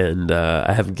arbitrary, and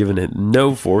I have given it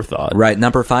no forethought. Right,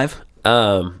 number 5?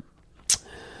 When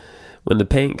the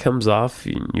paint comes off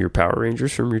your Power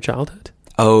Rangers from your childhood.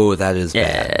 Oh, that is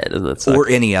bad. Doesn't that suck? Or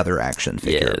any other action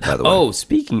figure, by the way. Oh,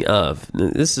 speaking of,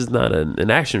 this is not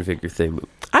an action figure thing, but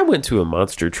I went to a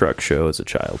monster truck show as a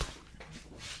child.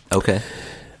 Okay.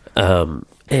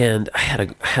 And I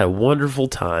had a wonderful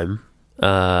time.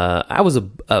 I was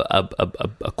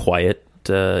a quiet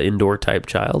indoor type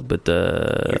child, but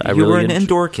you were an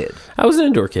indoor kid. I was an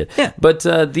indoor kid. Yeah. But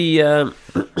the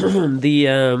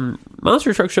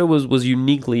monster truck show was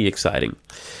uniquely exciting,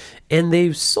 and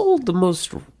they sold the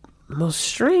most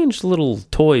strange little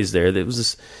toys there. It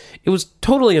was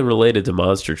totally unrelated to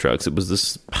monster trucks. It was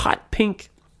this hot pink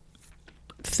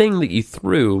thing that you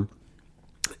threw.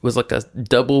 It was like a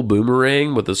double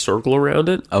boomerang with a circle around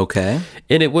it. Okay.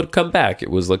 And it would come back.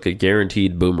 It was like a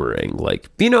guaranteed boomerang. Like,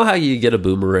 you know how you get a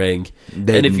boomerang,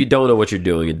 and if you don't know what you're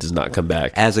doing, it does not come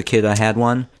back. As a kid, I had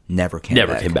one. Never came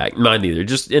back. Mine neither.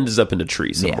 Just ends up in a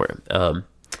tree somewhere. Yeah.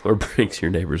 Or breaks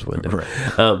your neighbor's window.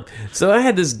 Right. So I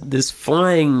had this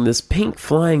pink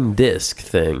flying disc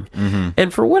thing,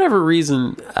 and for whatever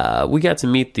reason, we got to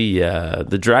meet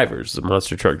the drivers, the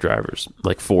monster truck drivers.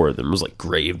 Like 4 of them. It was like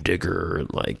Gravedigger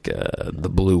and like the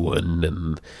blue one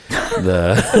and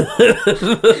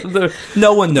the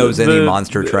no one knows any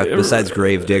monster truck besides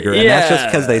Gravedigger, and that's just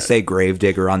because they say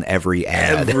Gravedigger on every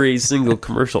ad, every single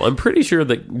commercial. I'm pretty sure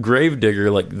that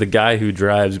Gravedigger, like the guy who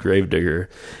drives Gravedigger,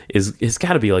 is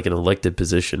got to be like an elected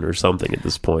position or something at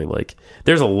this point. Like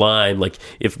there's a line, like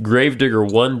if Gravedigger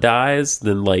 1 dies,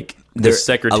 then like the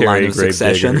secretary of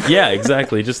Gravedigger. Yeah,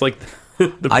 exactly. Just like the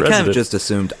president. I kind of just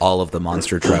assumed all of the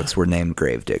monster trucks were named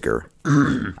Gravedigger.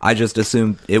 I just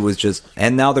assumed it was just,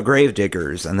 and now the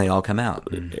Gravediggers, and they all come out.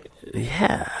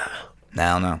 Yeah. I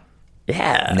don't know.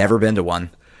 Yeah. Never been to one.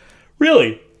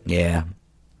 Really? Yeah.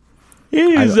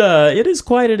 It is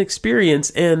quite an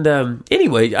experience, and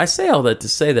anyway, I say all that to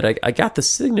say that I got the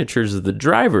signatures of the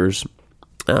drivers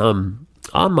on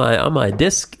my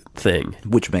disc thing,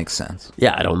 which makes sense.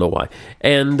 Yeah, I don't know why,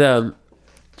 and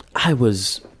I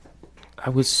was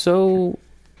so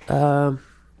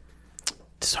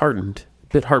disheartened, a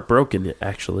bit heartbroken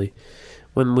actually,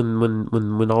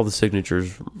 when all the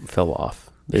signatures fell off.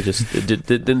 They just it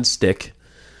didn't stick.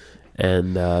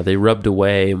 And they rubbed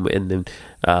away, and then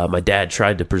my dad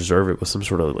tried to preserve it with some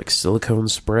sort of like silicone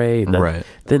spray. And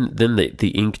then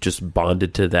the ink just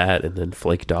bonded to that and then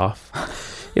flaked off.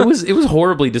 It was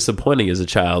horribly disappointing as a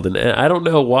child, and I don't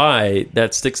know why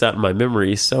that sticks out in my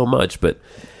memory so much. But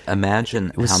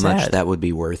imagine how much that would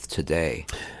be worth today.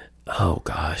 Oh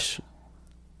gosh,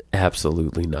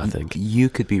 absolutely nothing. You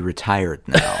could be retired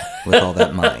now with all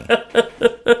that money.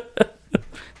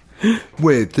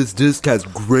 Wait, this disc has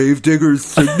Gravedigger's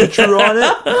signature on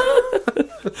it?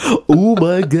 Oh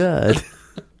my god.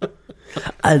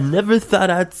 I never thought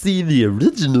I'd see the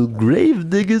original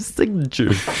Gravedigger's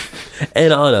signature.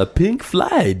 And on a pink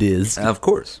fly disc. Of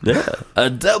course. Yeah.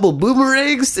 A double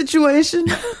boomerang situation?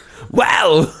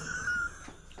 Wow.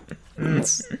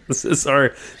 This is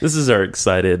our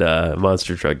excited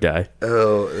monster truck guy.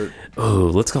 Oh,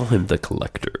 let's call him the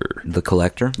Collector. The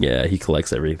Collector? Yeah, he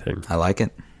collects everything. I like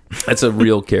it. That's a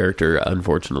real character,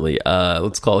 unfortunately.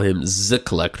 Let's call him The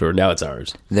Collector. Now it's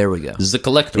ours. There we go. The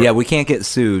Collector. Yeah, we can't get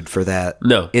sued for that.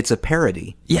 No. It's a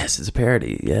parody. Yes, it's a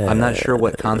parody. Yeah. I'm not sure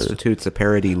what constitutes a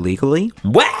parody legally.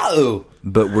 Wow!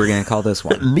 But we're going to call this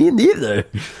one. Me neither.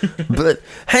 But,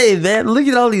 hey, man, look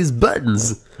at all these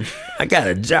buttons. I got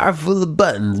a jar full of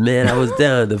buttons, man. I was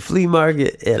down at the flea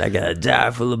market, and I got a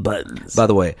jar full of buttons. By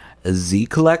the way, a Z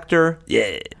Collector...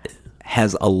 Yeah.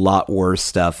 has a lot worse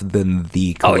stuff than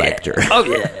the Collector. Oh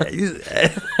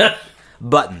yeah.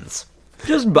 Buttons.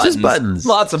 Just buttons.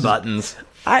 Lots of buttons.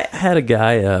 I had a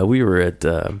guy, we were at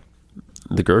the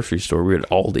grocery store. We were at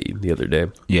Aldi the other day.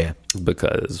 Yeah.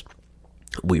 Because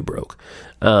we broke.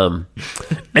 And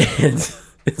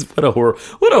It's what a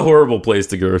horrible place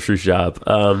to grocery shop.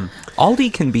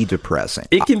 Aldi can be depressing.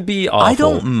 It can be awful. I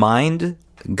don't mind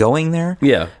going there.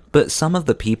 Yeah. But some of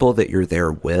the people that you're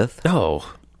there with,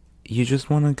 Oh, you just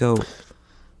want to go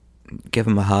give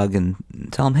them a hug and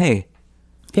tell them, hey,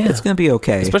 yeah. it's going to be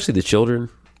okay. Especially the children.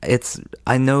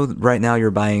 I know right now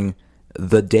you're buying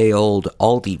the day old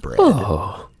Aldi bread.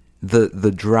 Oh.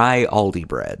 The dry Aldi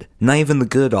bread. Not even the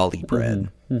good Aldi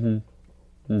bread.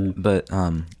 But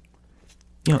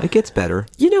it gets better.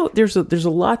 There's a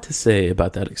lot to say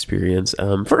about that experience.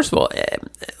 First of all,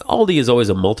 Aldi is always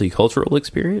a multicultural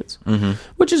experience,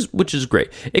 which is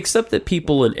great. Except that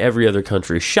people in every other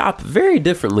country shop very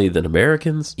differently than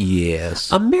Americans.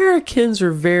 Yes. Americans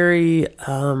are very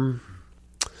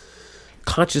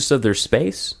conscious of their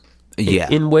space. Yeah.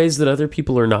 In ways that other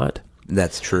people are not.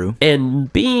 That's true.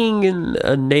 And being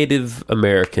a Native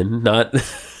American, not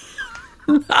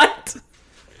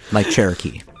Like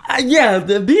Cherokee.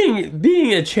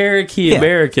 Being a Cherokee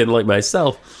American like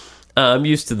myself, I'm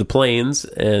used to the plains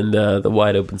and the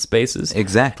wide open spaces.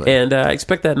 Exactly. And I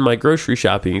expect that in my grocery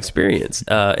shopping experience.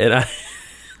 And I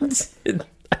did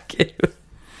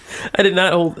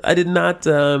not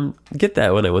get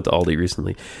that when I went to Aldi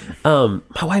recently. My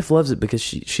wife loves it because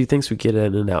she thinks we get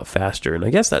in and out faster, and I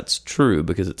guess that's true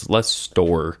because it's less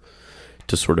store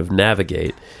to sort of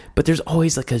navigate. But there's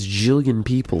always like a zillion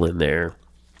people in there.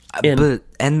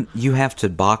 And you have to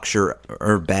box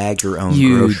or bag your own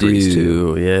You groceries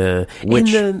do, too.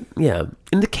 yeah.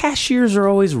 And the cashiers are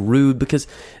always rude because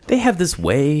they have this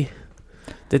way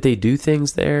that they do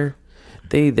things there.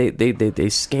 They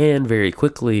scan very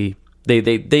quickly.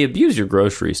 They abuse your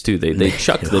groceries too. They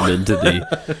chuck them into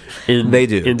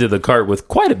the cart with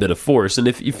quite a bit of force. And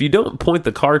if you don't point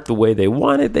the cart the way they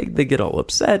want it, they get all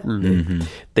upset and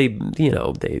they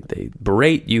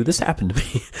berate you. This happened to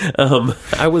me.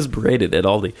 I was berated at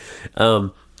Aldi.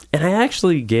 And I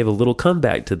actually gave a little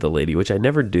comeback to the lady, which I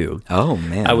never do. Oh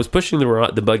man! I was pushing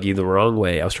the buggy the wrong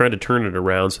way. I was trying to turn it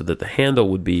around so that the handle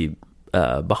would be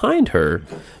behind her,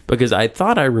 because I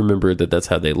thought I remembered that that's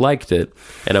how they liked it,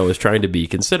 and I was trying to be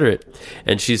considerate.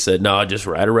 And she said, "No, just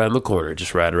right around the corner.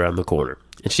 Just right around the corner."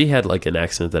 And she had like an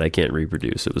accent that I can't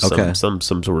reproduce. It was some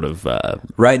sort of.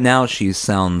 Right now, she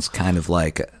sounds kind of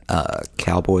like a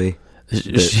cowboy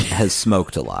that has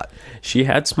smoked a lot. She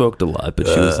had smoked a lot, but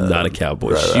she was not a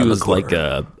cowboy. She was like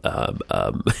a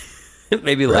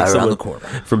maybe like someone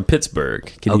from Pittsburgh.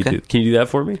 Can you do that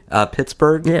for me?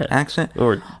 Pittsburgh accent?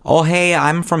 Or oh, hey,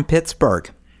 I'm from Pittsburgh.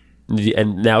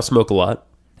 And now smoke a lot?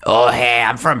 Oh, hey,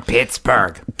 I'm from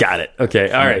Pittsburgh. Got it.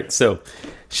 Okay. All right. So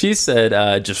she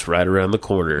said, just right around the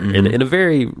corner in a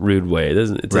very rude way.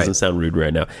 It doesn't sound rude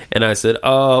right now. And I said,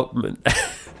 oh,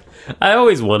 I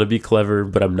always want to be clever,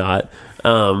 but I'm not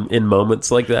in moments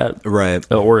like that. Right.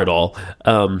 Or at all.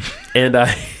 And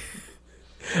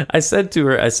I said to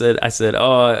her, I said,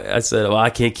 well, I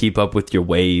can't keep up with your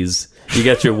ways. You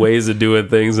got your ways of doing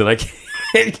things, and I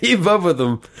can't keep up with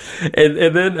them.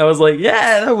 And then I was like,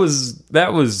 yeah, that was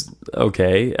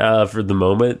okay for the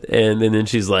moment. And then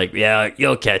she's like, yeah,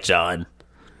 you'll catch on.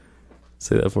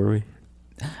 Say that for me.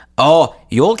 Oh,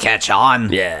 you'll catch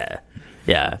on. Yeah.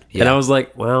 And I was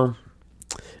like, well,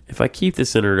 if I keep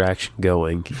this interaction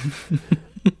going,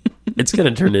 it's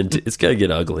going to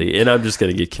get ugly, and I'm just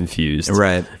going to get confused.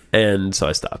 Right. And so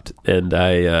I stopped, and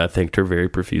I thanked her very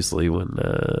profusely when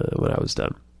I was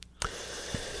done.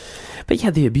 But yeah,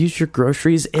 they abused your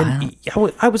groceries, and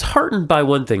I was heartened by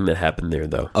one thing that happened there,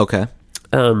 though. Okay.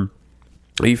 Are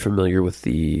you familiar with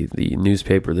the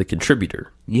newspaper, The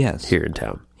Contributor? Yes. Here in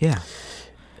town. Yeah.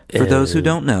 For those who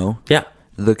don't know,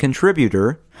 The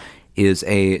Contributor is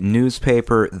a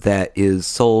newspaper that is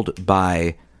sold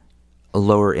by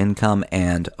lower income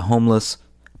and homeless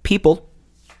people.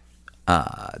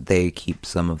 They keep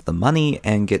some of the money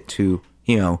and get to,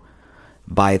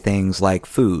 buy things like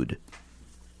food.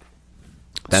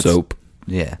 Soap.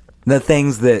 Yeah. The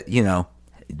things that,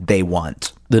 they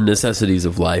want. The necessities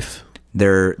of life.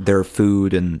 Their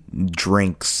food and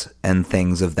drinks and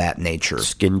things of that nature.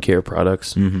 Skincare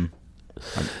products. Mm-hmm.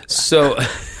 So...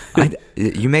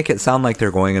 you make it sound like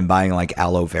they're going and buying like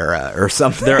aloe vera or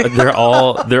something. They're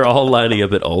all lining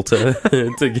up at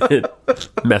Ulta to get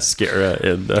mascara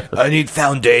and. I need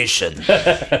foundation.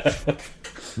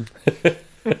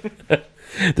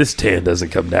 This tan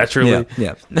doesn't come naturally.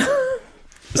 Yeah.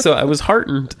 So I was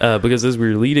heartened because as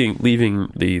we were leaving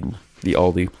the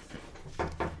Aldi,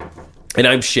 And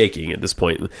I'm shaking at this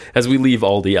point. As we leave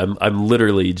Aldi, I'm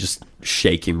literally just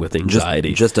shaking with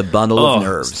anxiety. Just a bundle of It's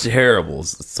nerves. terrible.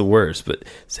 It's the worst, but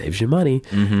saves you money.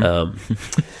 I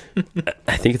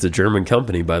think it's a German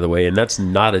company, by the way, and that's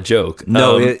not a joke.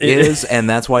 No, it is, and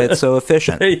that's why it's so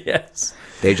efficient. Yes.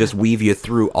 They just weave you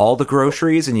through all the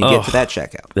groceries, and you get to that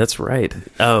checkout. That's right.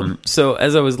 So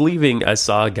as I was leaving, I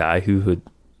saw a guy who had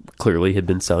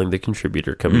been selling the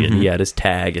Contributor coming in. He had his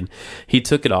tag, and he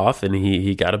took it off, and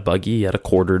he got a buggy. He had a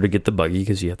quarter to get the buggy,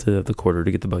 because you have to have the quarter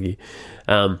to get the buggy.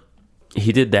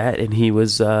 He did that, and he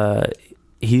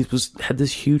had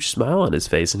this huge smile on his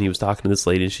face, and he was talking to this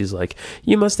lady, and she's like,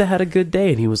 "You must have had a good day."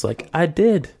 And he was like, "I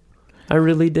did. I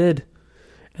really did."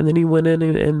 And then he went in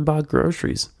and bought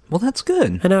groceries. Well, that's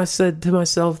good. And I said to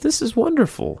myself, this is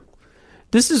wonderful.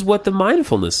 This is what the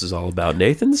mindfulness is all about,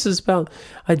 Nathan. This is about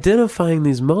identifying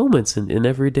these moments in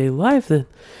everyday life. That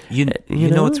You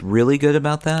know what's really good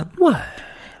about that? What?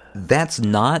 That's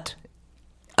not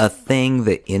a thing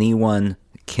that anyone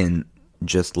can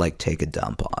just like take a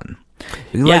dump on.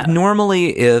 Like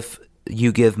normally if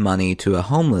you give money to a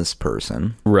homeless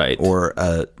person, Right, or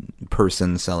a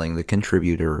person selling the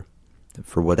Contributor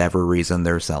for whatever reason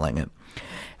they're selling it,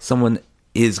 someone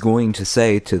is going to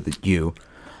say to you,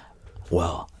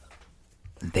 well,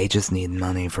 they just need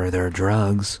money for their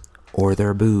drugs or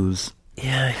their booze.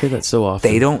 Yeah, I hear that so often.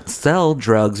 They don't sell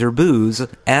drugs or booze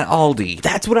at Aldi.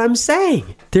 That's what I'm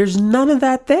saying. There's none of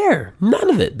that there. None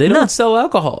of it. They don't sell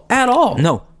alcohol at all.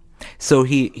 No. So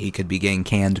he could be getting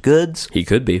canned goods. He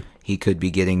could be. He could be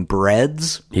getting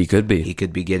breads. He could be. He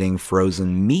could be getting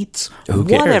frozen meats. Who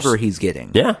cares? Whatever he's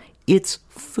getting. Yeah. It's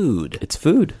food. It's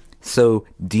food. So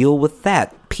deal with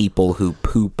that, people who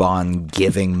poop on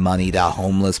giving money to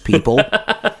homeless people.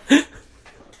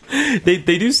 They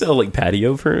do sell like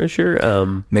patio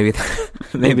furniture.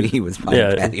 Maybe he was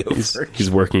buying patio furniture. He's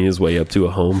working his way up to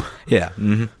a home. Yeah.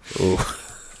 Mm-hmm. Oh.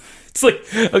 It's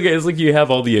like you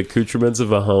have all the accoutrements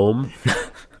of a home,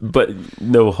 but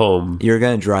no home. You're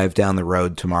going to drive down the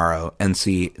road tomorrow and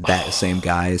see that same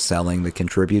guy selling the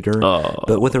Contributor,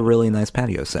 but with a really nice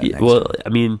patio set next to it. I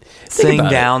mean, Sitting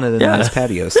down at a nice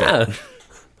patio set.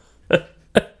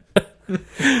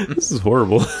 This is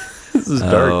horrible. This is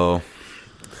dark. Oh.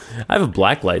 I have a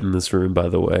black light in this room, by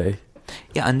the way.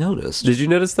 Yeah, I noticed. Did you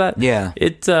notice that? Yeah. I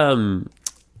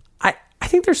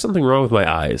think there's something wrong with my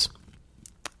eyes.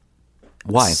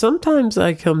 Why? Sometimes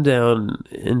I come down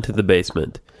into the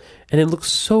basement, and it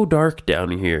looks so dark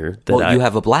down here that you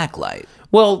have a black light.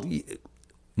 Well,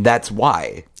 That's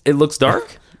why. it looks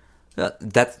dark.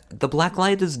 The black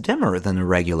light is dimmer than a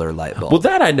regular light bulb. Well,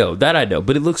 that I know,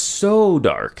 but it looks so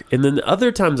dark. And then the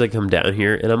other times I come down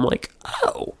here, and I'm like,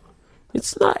 oh,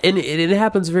 it's not, and it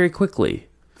happens very quickly.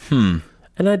 And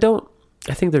I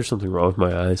think there's something wrong with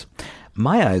my eyes.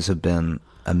 My eyes have been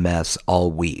a mess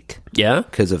all week Yeah.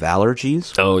 because of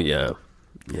allergies. Oh yeah.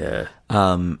 Yeah.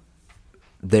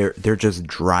 They're just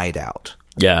dried out.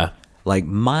 Yeah. Like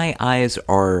my eyes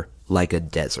are like a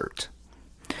desert.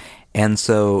 And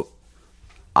so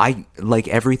I like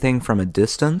everything from a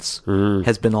distance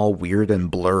has been all weird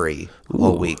and blurry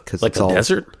all week cuz Like it's a all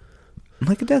desert.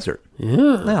 like a desert.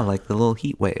 Yeah, like the little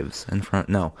heat waves in front.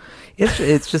 No.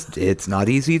 It's not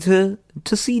easy to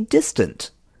see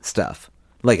distant stuff.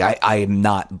 Like I'm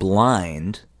not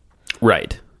blind.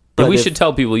 Right. But And we if- should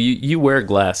tell people you wear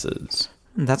glasses,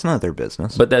 That's not their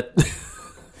business. but that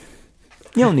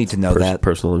You don't need to know that.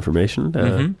 personal information.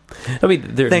 I mean,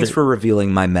 Thanks for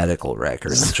revealing my medical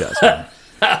records, Justin.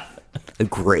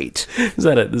 Great. Is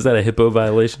that a HIPAA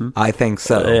violation? I think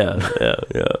so. Yeah.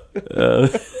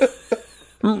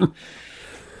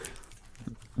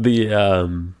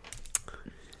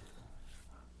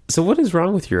 So what is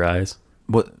wrong with your eyes?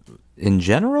 What, in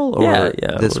general or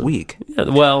this week? Yeah,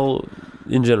 well,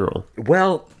 in general.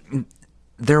 Well,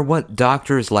 they're what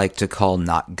doctors like to call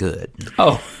not good.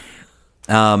 Oh.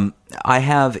 I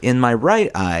have in my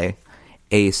right eye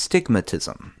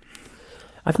astigmatism.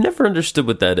 I've never understood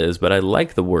what that is, but I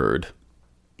like the word.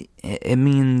 It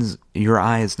means your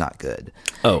eye is not good.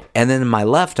 Oh. And then in my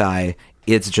left eye,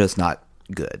 it's just not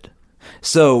good.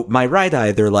 So my right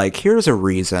eye, they're like, here's a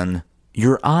reason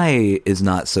your eye is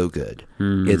not so good.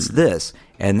 It's this.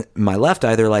 And my left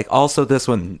eye, they're like, also this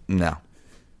one, no.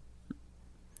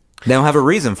 They don't have a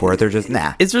reason for it. They're just,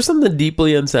 nah. Is there something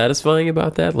deeply unsatisfying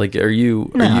about that? Like, are you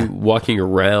walking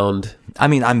around? I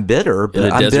mean, I'm bitter, In a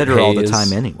but I'm desert bitter all the haze?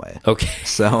 time anyway. Okay.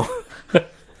 So,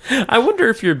 I wonder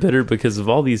if you're bitter because of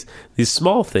all these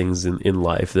small things in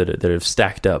life that have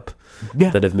stacked up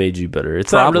that have made you bitter.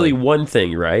 It's not Probably. really one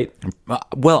thing, right?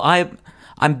 well, I'm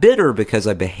bitter because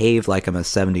I behave like I'm a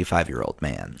 75-year-old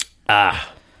man.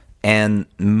 And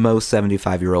most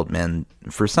 75-year-old men,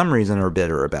 for some reason, are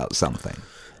bitter about something.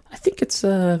 I think it's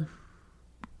life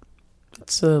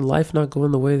not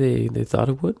going the way they thought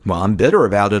it would. Well, I'm bitter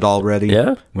about it already.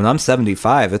 Yeah? When I'm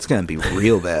 75, it's going to be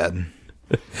real bad.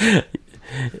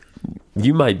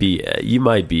 You might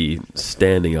be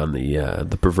standing on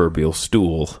the proverbial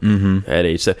stool at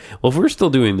age 7. Well, if we're still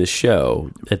doing this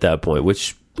show at that point,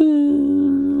 which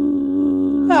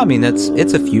I mean,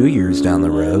 it's a few years down the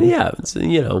road. yeah, it's,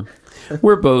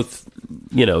 we're both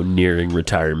nearing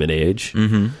retirement age.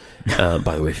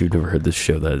 By the way, if you've never heard this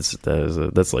show,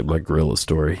 that's like my gorilla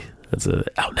story. That's an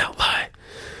out and out lie.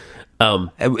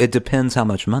 It depends how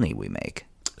much money we make.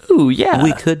 Ooh, yeah.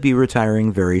 We could be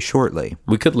retiring very shortly.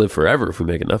 We could live forever if we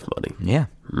make enough money. Yeah.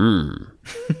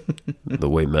 The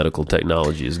way medical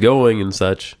technology is going and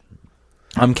such.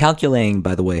 I'm calculating,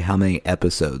 by the way, how many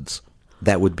episodes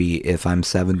that would be if I'm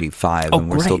 75 and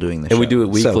we're great. still doing the show. And we do it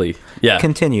weekly. So, yeah.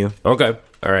 Continue. Okay.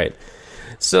 All right.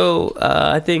 So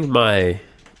I think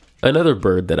another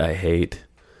bird that I hate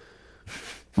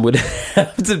would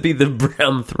have to be the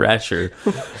brown thrasher,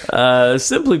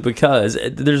 simply because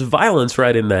there's violence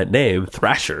right in that name,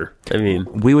 thrasher. I mean,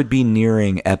 We would be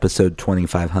nearing episode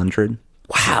 2500.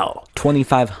 wow,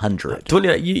 2500. 20.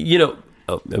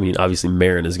 I mean, obviously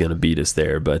Marin is going to beat us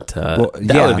there, but that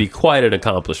yeah. would be quite an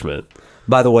accomplishment.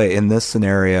 By the way, in this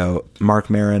scenario, Mark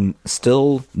Maron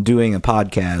still doing a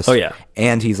podcast. Oh, yeah.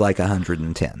 And he's like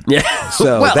 110. Yeah,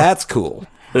 So Well, that's cool.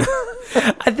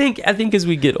 I think as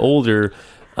we get older,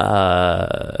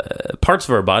 parts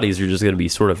of our bodies are just going to be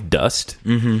sort of dust,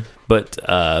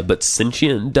 but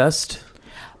sentient dust.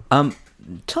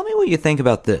 Tell me what you think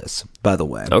about this, by the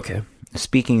way. Okay.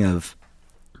 Speaking of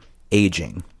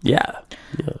aging. Yeah.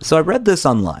 So I read this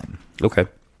online. Okay.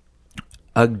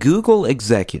 A Google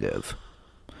executive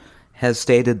has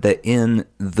stated that in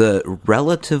the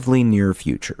relatively near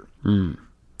future,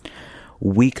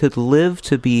 we could live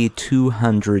to be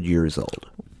 200 years old.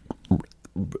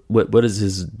 What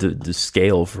is the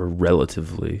scale for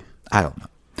relatively? I don't know.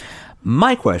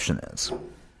 My question is,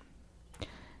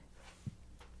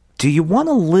 do you want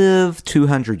to live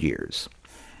 200 years?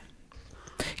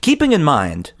 Keeping in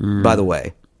mind, by the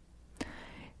way,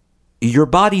 your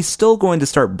body's still going to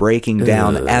start breaking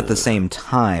down at the same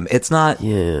time. It's not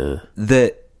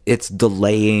that it's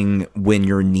delaying when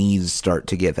your knees start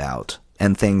to give out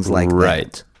and things like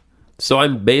that. So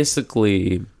I'm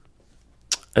basically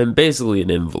an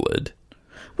invalid.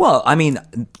 Well, I mean,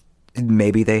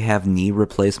 maybe they have knee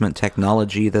replacement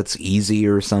technology that's easy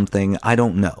or something. I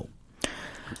don't know.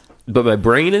 But my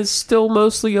brain is still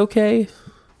mostly okay.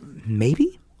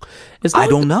 Maybe? As long I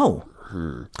don't know.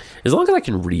 As long as I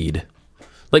can read.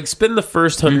 Like, spend the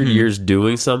first 100 years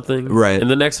doing something. Right.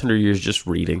 And the next 100 years just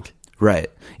reading.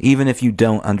 Right. Even if you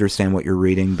don't understand what you're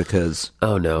reading because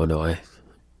Oh, no.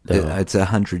 it's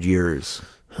 100 years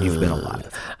you've been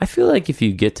alive. I feel like if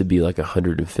you get to be like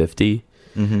 150,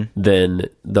 then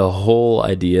the whole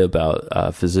idea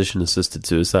about physician-assisted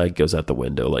suicide goes out the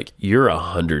window. Like, you're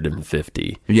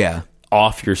 150. Yeah.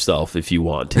 Off yourself if you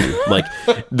want to. Like,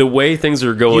 the way things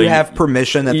are going... You have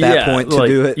permission at that point to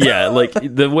do it. Yeah, like,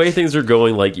 the way things are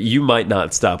going, like, you might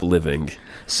not stop living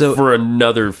So- for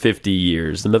another 50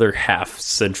 years, another half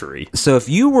century. So if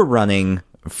you were running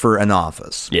for an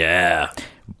office, Yeah.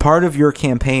 part of your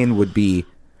campaign would be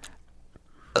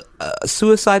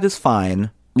suicide is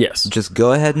fine. Yes. Just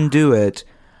go ahead and do it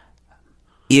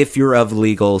if you're of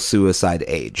legal suicide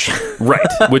age. Right.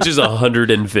 Which is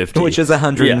 150. Which is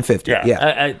 150. Yeah.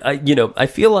 Yeah. I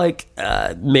feel like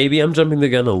maybe I'm jumping the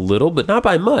gun a little, but not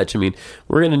by much. I mean,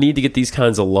 we're going to need to get these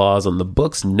kinds of laws on the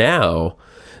books now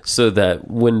so that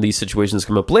when these situations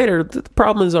come up later, the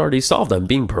problem is already solved. I'm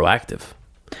being proactive.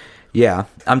 Yeah.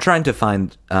 I'm trying to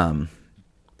find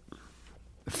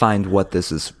what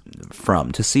this is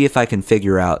from to see if I can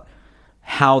figure out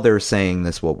how they're saying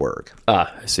this will work. I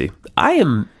see.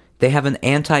 They have an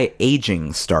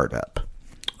anti-aging startup.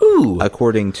 Ooh.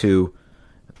 According to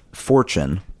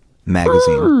Fortune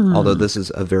magazine, although this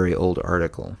is a very old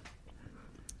article.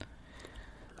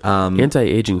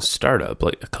 Anti-aging startup,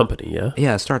 like a company, yeah?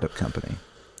 Yeah, a startup company.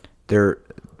 They're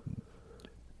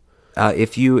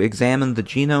if you examine the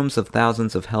genomes of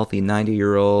thousands of healthy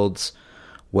 90-year-olds,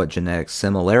 what genetic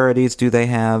similarities do they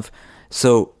have?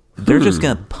 So they're just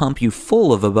going to pump you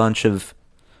full of a bunch of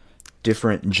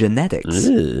different genetics.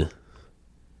 Ugh.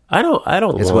 I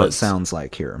don't Is want what it sounds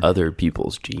like here. other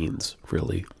people's genes,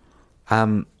 really.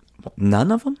 None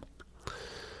of them?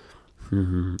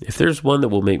 If there's one that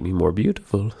will make me more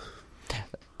beautiful.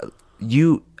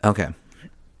 Okay.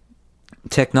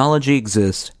 Technology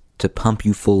exists to pump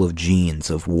you full of genes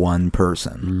of one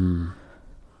person.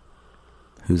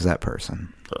 Who's that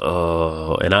person?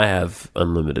 Oh, and I have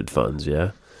unlimited funds,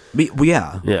 yeah?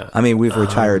 Yeah. Yeah. I mean, we've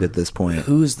retired at this point.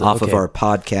 who's the- off of okay. our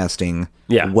podcasting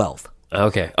Yeah. wealth.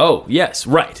 Okay. Oh, yes,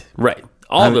 right.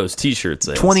 All those T-shirt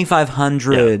sales.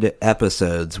 2,500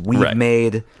 episodes. We've Right.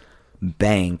 made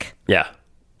bank. Yeah.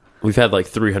 We've had like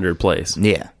 300 plays.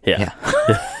 Yeah. Yeah.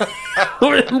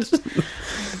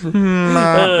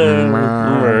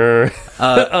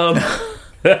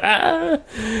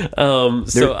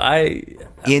 So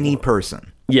Any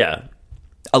person, yeah.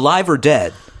 alive or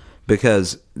dead,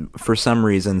 because for some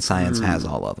reason science has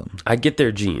all of them. I get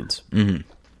their genes. Mm-hmm.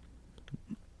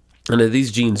 And do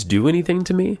these genes do anything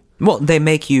to me? Well, they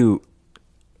make you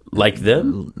Like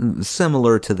them?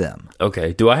 similar to them.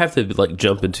 Okay. Do I have to like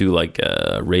jump into like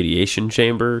a radiation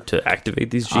chamber to activate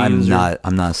these genes?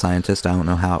 I'm not a scientist. I don't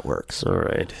know how it works, All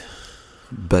right.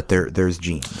 but there's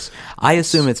genes. I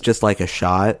assume it's just like a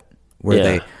shot where Yeah.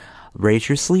 they raise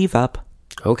your sleeve up.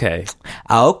 Okay.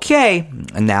 Okay,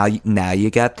 and now you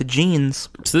got the genes.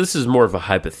 So this is more of a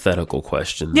hypothetical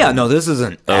question. Yeah, no, this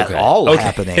isn't at Okay. all Okay.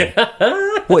 happening.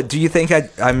 What, do you think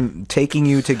I'm taking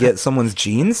you to get someone's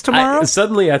genes tomorrow?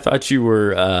 Suddenly I thought you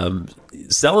were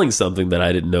selling something that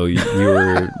I didn't know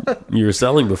you were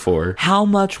selling before. How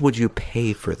much would you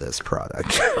pay for this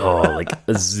product? Oh, like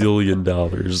 $1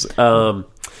 zillion.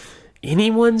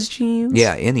 Anyone's genes?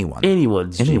 Yeah, anyone.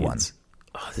 Anyone's Anyone. genes.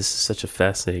 Oh, this is such a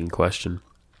fascinating question.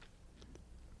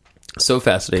 So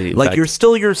fascinating. In Like fact, you're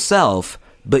still yourself,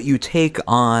 but you take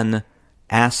on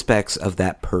aspects of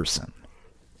that person.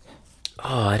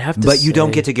 oh, I'd have to But you don't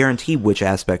say- get to guarantee which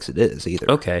aspects it is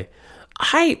either. Okay.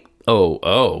 Yeah.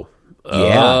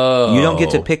 You don't get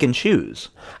to pick and choose.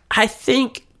 I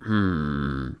think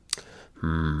You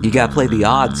got to play the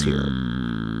odds here.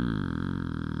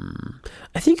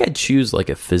 I'd choose like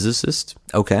a physicist.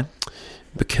 Okay.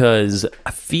 Because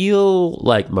I feel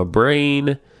like my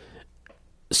brain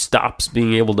stops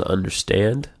being able to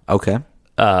understand Okay.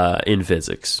 in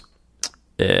physics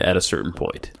at a certain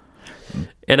point.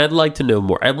 And I'd like to know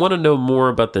more. I want to know more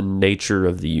about the nature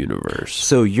of the universe.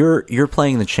 So you're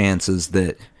playing the chances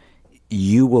that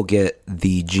you will get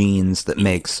the genes that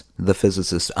makes the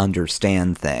physicist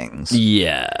understand things,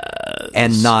 Yeah.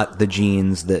 and not the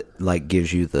genes that like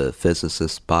gives you the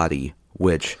physicist's body,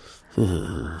 which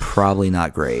probably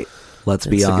not great. Let's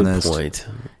be That's a honest. good point.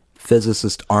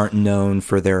 Physicists aren't known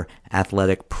for their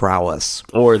athletic prowess.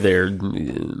 Or their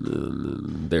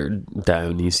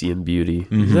Dionysian beauty.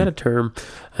 Is that a term?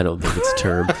 I don't think it's a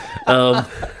term.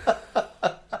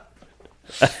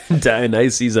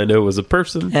 Dionysus, I know, was a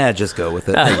person. Yeah, just go with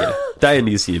it. Yeah.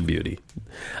 Dionysian beauty.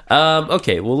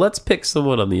 Okay, well, let's pick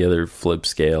someone on the other flip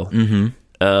scale. Mm-hmm.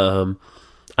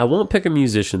 I won't pick a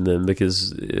musician then,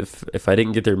 because if I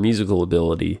didn't get their musical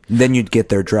ability, Then you'd get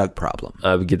their drug problem.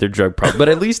 I would get their drug problem. But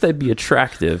at least I'd be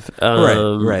attractive.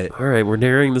 Right. All right, we're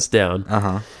narrowing this down.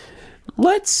 Uh-huh.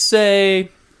 Let's say,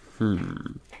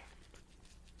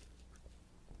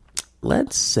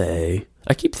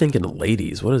 I keep thinking of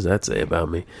ladies. What does that say about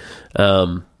me?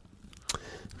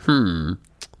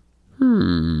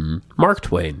 Mark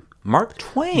Twain. Mark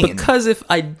Twain. Because if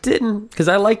I didn't, because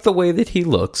I like the way that he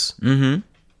looks. Mm-hmm.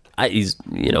 He's,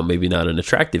 maybe not an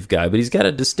attractive guy, but he's got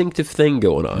a distinctive thing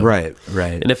going on. Right.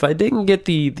 And if I didn't get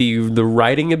the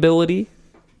writing ability,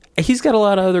 he's got a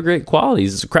lot of other great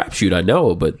qualities. It's a crapshoot, I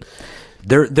know, but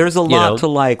There's a lot know, to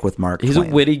like with Mark he's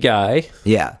Twain. a witty guy.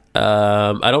 Yeah.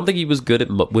 I don't think he was good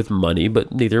with money,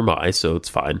 but neither am I, so it's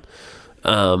fine.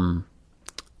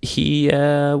 He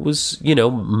was,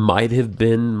 might have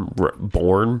been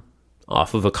born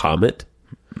off of a comet.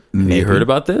 Have you heard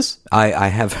about this? I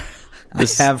have I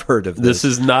have heard of this. This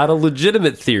is not a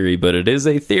legitimate theory, but it is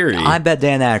a theory. I bet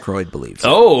Dan Aykroyd believes it.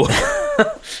 Oh,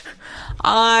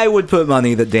 I would put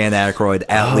money that Dan Aykroyd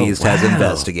at least has wow.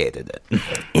 investigated it.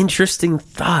 interesting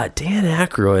thought. Dan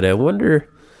Aykroyd, I wonder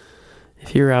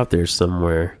if you're out there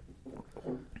somewhere,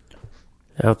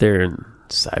 out there in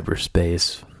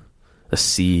cyberspace, a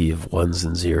sea of ones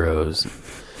and zeros.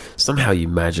 Somehow you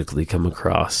magically come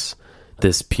across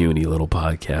this puny little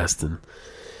podcast and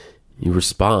you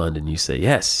respond and you say,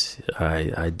 yes,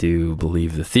 I do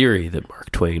believe the theory that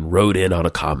Mark Twain rode in on a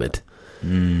comet.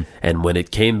 And when it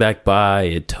came back by,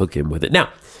 it took him with it. Now,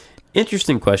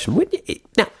 interesting question.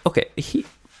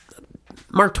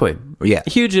 Mark Twain. Yeah.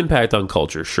 Huge impact on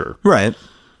culture, sure. Right.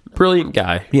 Brilliant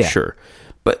guy, Yeah. sure.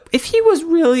 But if he was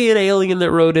really an alien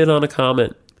that rode in on a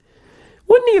comet,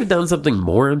 wouldn't he have done something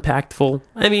more impactful?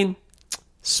 I mean,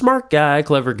 smart guy,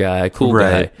 clever guy, cool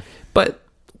Right. guy. But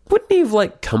wouldn't he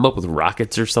have, come up with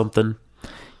rockets or something?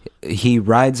 He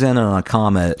rides in on a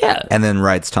comet Yeah. and then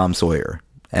writes Tom Sawyer.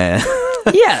 And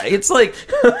Yeah, it's like,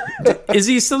 Is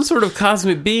he some sort of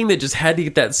cosmic being that just had to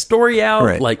get that story out?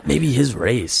 Right. Like maybe his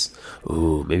race.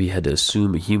 Ooh, maybe he had to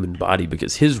assume a human body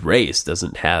because his race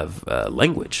doesn't have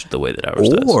language the way that ours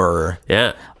does. Or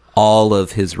Yeah. all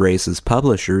of his race's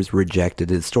publishers rejected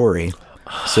his story.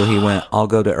 So he went, I'll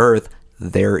go to Earth.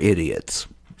 They're idiots.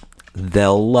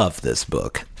 They'll love this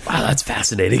book. Wow, that's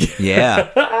fascinating.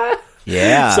 Yeah.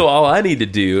 Yeah. So all I need to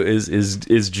do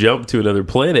is jump to another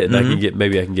planet, and I can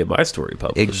get my story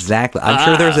published. Exactly. I'm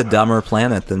sure there's a dumber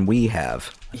planet than we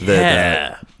have.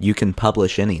 That you can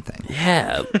publish anything.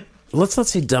 Yeah. Let's not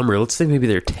say dumber. Let's say maybe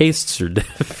their tastes are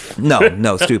different.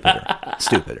 No, stupider.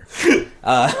 Stupider.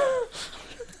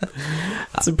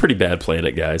 It's a pretty bad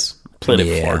planet, guys. Planet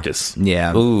Yeah. Flarkus.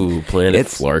 Yeah. Ooh, Planet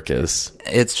It's- Flarkus.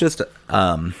 It's just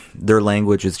their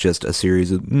language is just a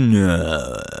series of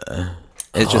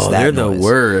it's just that they're the noise.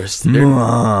 worst. They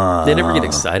never get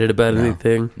excited about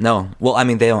anything. No. Well, I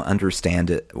mean they don't understand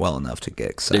it well enough to get They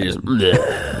excited.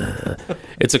 just,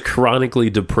 it's a chronically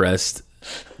depressed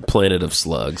planet of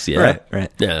slugs. Yeah, Right.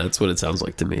 Yeah, that's what it sounds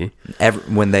like to me.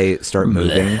 When they start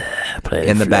moving Planet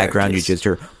in the background, you Flarkus. just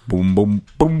hear boom, boom,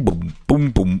 boom, boom,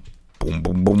 boom, boom. Boom,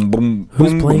 boom, boom, boom. Who's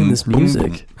boom, playing boom, this boom,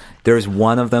 music? boom. There's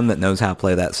one of them that knows how to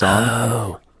play that song.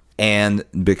 Oh, And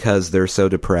because they're so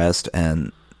depressed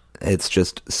and it's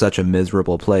just such a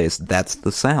miserable place, that's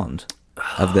the sound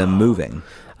of them moving.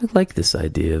 I like this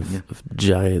idea of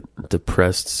giant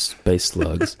depressed space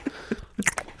slugs.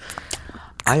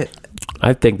 I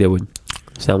I think they would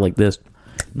sound like this.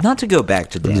 Not to go back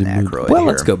to Dan Aykroyd. Well,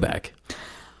 here. let's go back.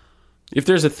 If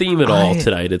there's a theme at all I-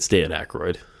 tonight, it's Dan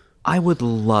Aykroyd. I would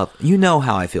love. You know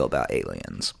how I feel about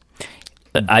aliens.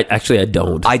 I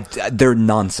don't. They're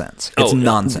nonsense. It's Oh.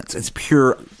 nonsense. It's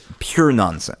pure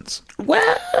nonsense.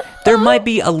 Well, There might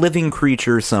be a living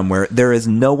creature somewhere. There is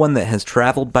no one that has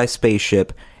traveled by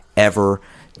spaceship ever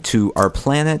to our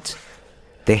planet.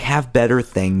 They have better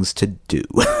things to do.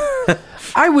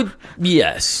 I would.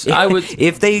 Yes, I would.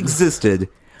 If they existed,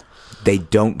 they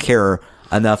don't care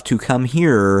enough to come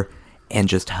here and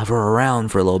just hover around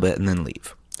for a little bit and then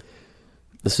leave.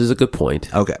 This is a good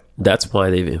point. Okay. That's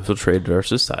why they've infiltrated our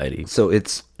society So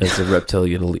it's as a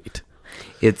reptilian elite.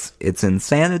 it's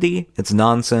insanity, it's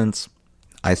nonsense.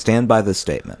 I stand by this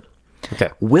statement. Okay.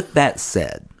 With that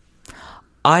said,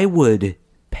 I would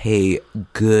pay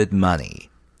good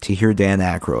money to hear Dan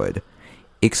Aykroyd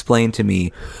explain to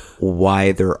me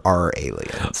why there are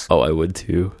aliens. Oh, I would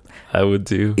too. I would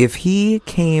too. If he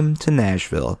came to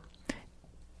Nashville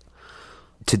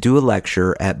to do a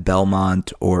lecture at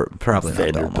Belmont, or probably not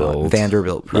Vanderbilt. Belmont,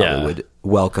 Vanderbilt probably Yeah. would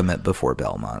welcome it before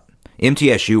Belmont.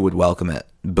 MTSU would welcome it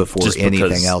before Just anything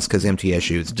because- else because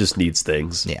MTSU's Just needs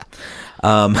things. yeah.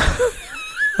 I'm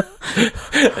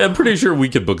pretty sure we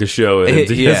could book a show at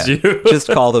MTSU. Just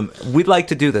call them. We'd like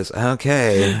to do this.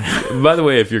 Okay. By the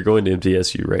way, if you're going to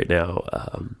MTSU right now,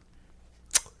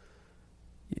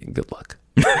 good luck.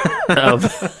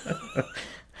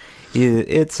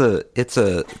 It's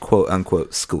a quote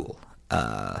unquote school.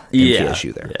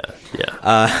 MTSU there.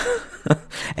 Yeah.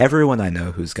 Everyone I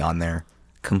know who's gone there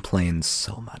complains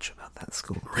so much about that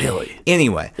school. Really?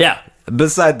 Anyway. Yeah.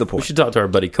 Beside the We point. should talk to our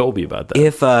buddy Colby about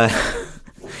that.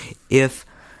 If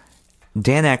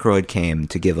Dan Aykroyd came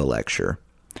to give a lecture,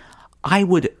 I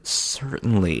would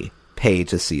certainly pay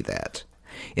to see that.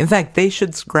 In fact, they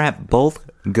should scrap both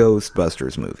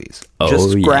Ghostbusters movies.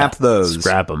 Just scrap those.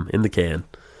 Scrap them in the can.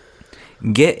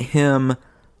 Get him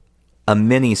a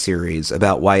mini series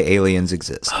about why aliens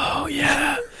exist. Oh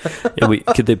yeah. And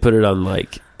could they put it on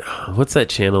like what's that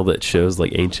channel that shows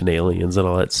like ancient aliens and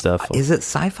all that stuff? Is it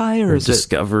sci-fi or is it?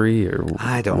 Discovery or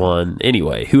I don't- one.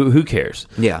 Anyway, who cares?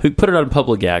 Yeah. Who put it on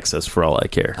public access for all I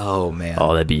care. Oh man.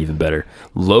 Oh, that'd be even better.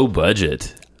 Low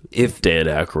budget. If Dan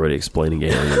Aykroyd explaining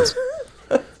aliens.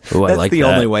 Oh, I that's like the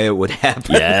that. only way it would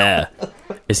happen. Yeah.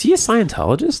 Is he a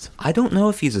Scientologist? I don't know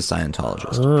if he's a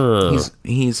Scientologist.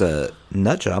 He's a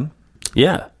nut job.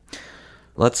 Yeah.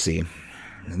 Let's see.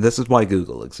 This is why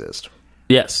Google exists.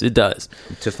 Yes, it does.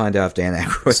 To find out if Dan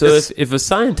Aykroyd So is... if a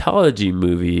Scientology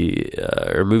movie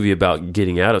or a movie about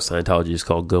getting out of Scientology is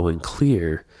called Going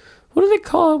Clear, what do they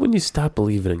call it when you stop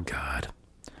believing in God?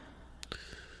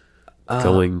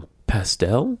 Going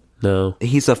pastel? No.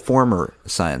 He's a former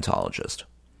Scientologist.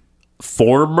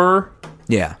 Former?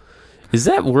 Yeah. Is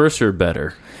that worse or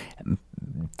better?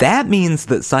 That means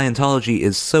that Scientology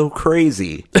is so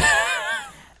crazy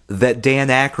that Dan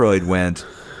Aykroyd went,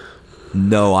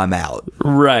 no, I'm out.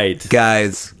 Right.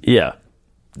 Guys, Yeah.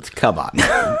 come on.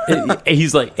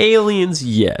 He's like, aliens,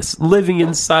 yes. Living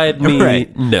inside me,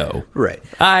 Right. no. Right.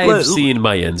 I've seen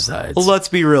my insides. Let's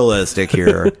be realistic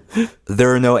here.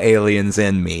 There are no aliens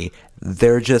in me.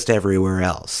 They're just everywhere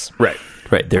else. Right.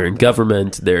 Right. They're in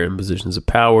government. They're in positions of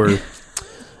power.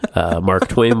 Mark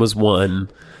Twain was one.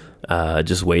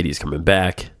 Just wait, he's coming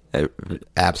back.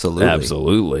 Absolutely.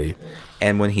 Absolutely.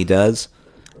 And when he does,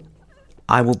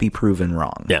 I will be proven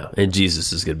wrong. Yeah. And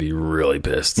Jesus is going to be really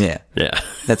pissed. Yeah. Yeah.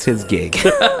 That's his gig.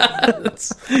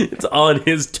 It's on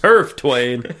his turf,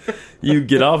 Twain. You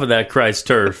get off of that Christ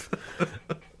turf.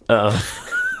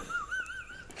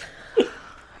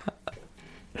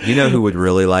 You know who would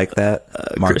really like that?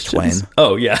 Mark Christians. Twain.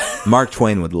 Oh, yeah. Mark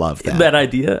Twain would love that. That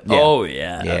idea? Yeah. Oh,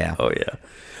 yeah. Yeah. Oh, yeah.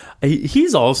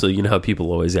 He's also, you know how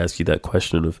people always ask you that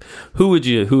question of who would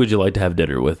you like to have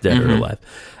dinner with, dead or alive?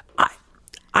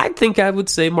 I think I would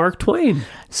say Mark Twain.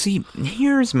 See,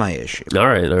 here's my issue. All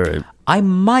right. I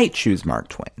might choose Mark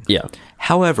Twain. Yeah.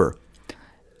 However,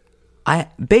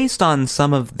 based on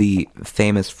some of the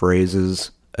famous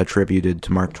phrases attributed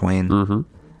to Mark Twain,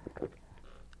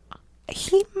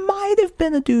 he might have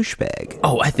been a douchebag.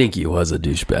 Oh, I think he was a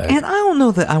douchebag. And I don't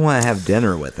know that I want to have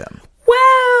dinner with him.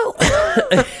 Well,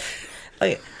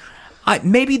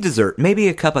 Maybe dessert, maybe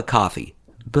a cup of coffee.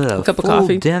 But a cup of full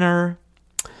coffee? dinner...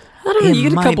 I don't know. It You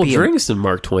get a might couple be drinks in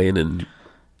Mark Twain and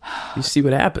you see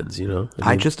what happens, you know?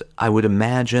 I would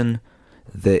imagine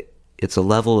that it's a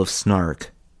level of snark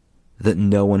that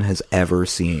no one has ever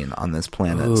seen on this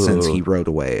planet since he wrote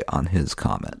away on his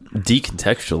comment.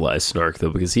 Decontextualized snark,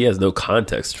 though, because he has no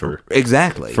context for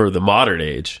Exactly. the modern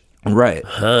age. Right.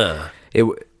 Huh.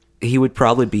 He would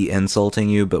probably be insulting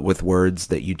you, but with words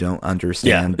that you don't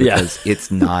understand Yeah, because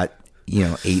it's not,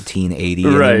 1880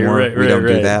 anymore. We don't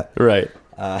do that. Right.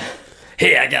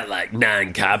 Hey, I got like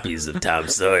 9 copies of Tom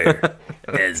Sawyer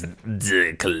as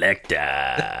the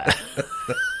collector.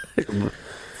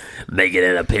 Making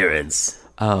an appearance.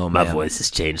 Oh, My man. voice has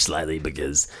changed slightly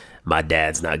because my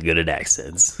dad's not good at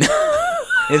accents.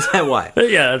 Is that why?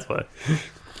 Yeah, that's why.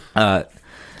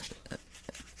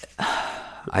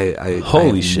 I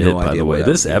Holy have shit, no by idea the what way, I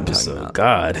this was even talking episode, about.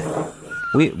 God.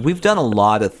 We've done a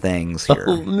lot of things here.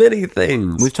 Many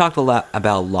things. We've talked a lot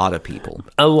about a lot of people.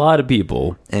 A lot of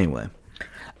people. Anyway,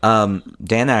 Dan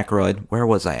Aykroyd, where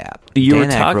was I at? You Dan were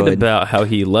talking Aykroyd- about how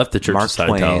he left the Church Mark of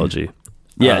Scientology. Twain.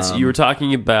 Yes, you were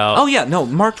talking about... Oh yeah, no,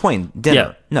 Mark Twain dinner.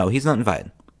 Yeah. No, he's not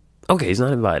invited. Okay, he's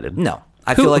not invited. No,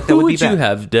 I feel like that would be Who would you bad.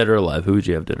 have, dead or alive? Who would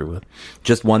you have dinner with?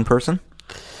 Just one person.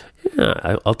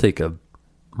 Yeah, I'll take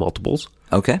multiples.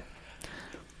 Okay.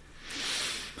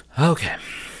 Okay.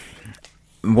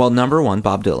 Well, number one,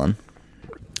 Bob Dylan,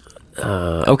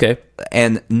 Okay.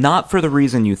 and not for the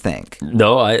reason you think.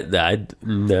 No,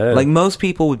 no. Like most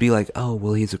people would be like, "Oh,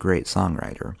 well, he's a great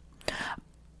songwriter."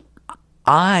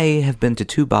 I have been to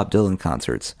 2 Bob Dylan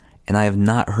concerts, and I have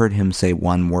not heard him say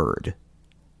one word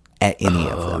at any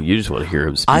of them. You just want to hear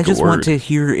him speak I just a word. want to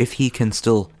hear if he can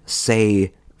still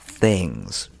say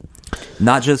things,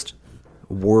 not just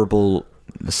warble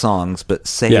songs, but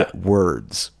say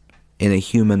words in a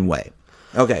human way.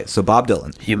 Okay, so Bob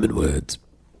Dylan. Human words.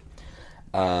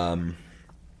 How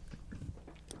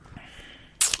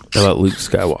about Luke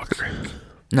Skywalker?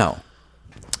 No.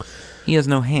 He has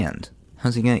no hand.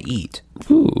 How's he going to eat?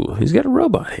 Ooh, he's got a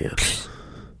robot hand.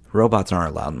 Robots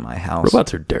aren't allowed in my house.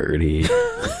 Robots are dirty.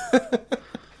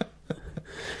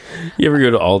 You ever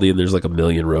go to Aldi and there's like a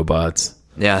million robots?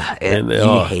 Yeah, And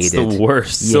you hate it's it. the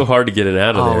worst. It's so hard to get it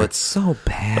out of Oh, there. it's so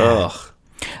bad.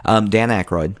 Ugh. Dan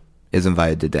Aykroyd is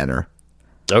invited to dinner.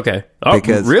 Okay. Oh,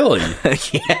 Because- really?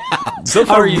 Yeah. So I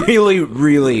far, you really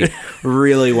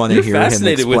want to You're hear him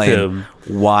fascinated with explain him.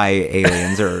 why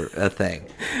aliens are a thing.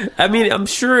 I mean, I'm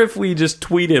sure if we just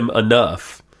tweet him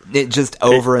enough. It just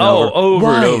over and Oh, over. over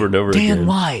and Why? over and over Dan, again.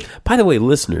 why? By the way,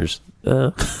 listeners,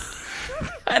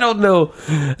 I don't know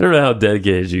how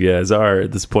dedicated you guys are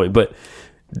at this point, but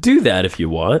do that if you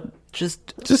want.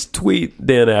 Just tweet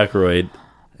Dan Aykroyd.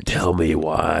 Tell me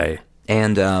why.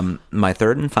 And my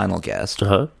third and final guest,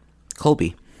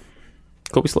 Colby.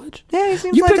 Colby Sledge? Yeah, he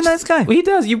seems like a nice guy. He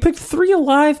does. You picked 3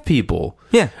 alive people.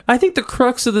 Yeah. I think the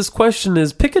crux of this question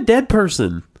is pick a dead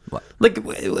person. What? Like,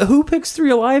 who picks 3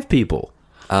 alive people?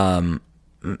 All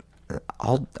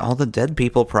the dead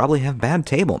people probably have bad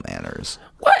table manners.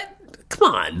 What?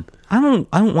 Come on. I don't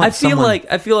want. I feel someone...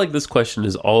 like this question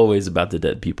is always about the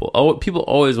dead people. Oh, people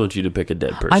always want you to pick a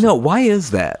dead person. I know. Why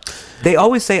is that? They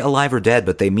always say alive or dead,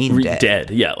 but they mean dead. Dead.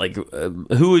 Yeah. Like,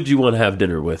 who would you want to have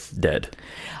dinner with? Dead.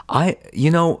 I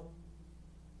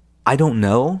don't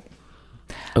know.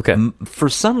 Okay. For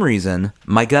some reason,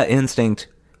 my gut instinct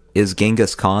is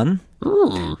Genghis Khan,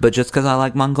 but just because I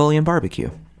like Mongolian barbecue.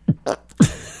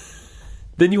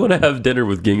 Then you want to have dinner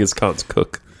with Genghis Khan's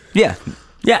cook. Yeah,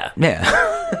 Yeah.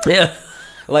 yeah. Yeah.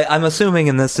 Like, I'm assuming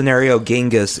in this scenario,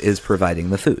 Genghis is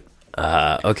providing the food.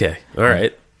 Okay. All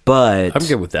right. But I'm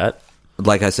good with that.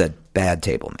 like I said, bad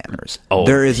table manners. Oh,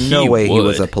 There is no he way he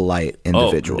was would. a polite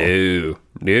individual.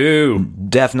 No.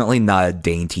 Definitely not a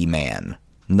dainty man.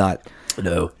 Not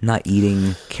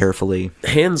eating carefully.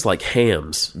 Hands like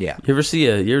hams. Yeah. You ever see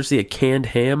a canned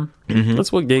ham? Mm-hmm.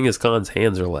 That's what Genghis Khan's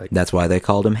hands are like. That's why they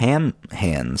called him ham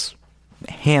hands.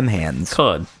 Ham hands.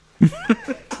 Khan.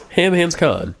 Ham hands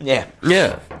Khan. Yeah.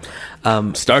 Yeah.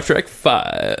 Star Trek V,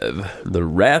 The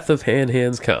Wrath of Hand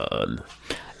Hands Khan.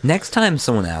 Next time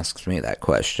someone asks me that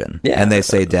question Yeah. and they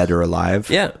say dead or alive,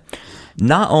 Yeah.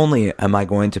 not only am I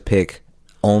going to pick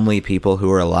only people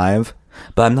who are alive,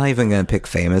 but I'm not even going to pick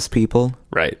famous people.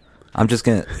 Right. I'm just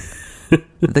going to...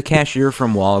 The cashier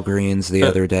from Walgreens the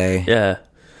other day. Yeah.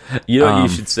 You know what you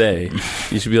should say?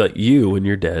 You should be like, you when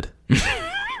you're dead.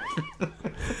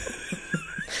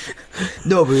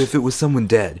 No, but if it was someone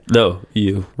dead. No,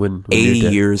 you when 80 you're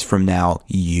dead. years from now,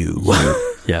 you.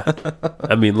 Yeah.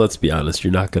 I mean, let's be honest.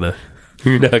 You're not gonna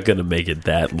make it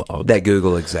that long. That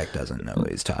Google exec doesn't know what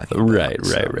he's talking about.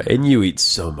 Right. And you eat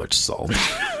so much salt.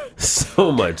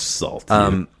 So much salt.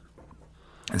 And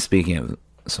speaking of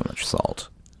so much salt.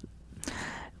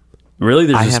 Really?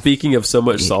 There's I a have- speaking of so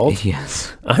much salt?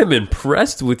 Yes. I'm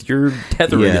impressed with your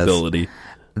tethering Yes. ability.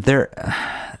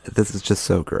 This is just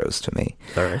so gross to me.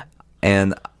 All right.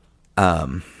 And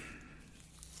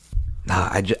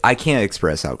I can't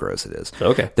express how gross it is.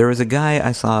 Okay. There was a guy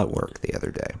I saw at work the other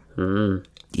day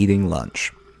eating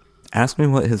lunch. Ask me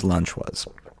what his lunch was.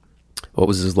 What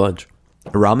was his lunch?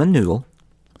 A ramen noodle.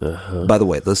 By the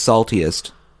way, the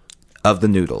saltiest of the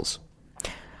noodles.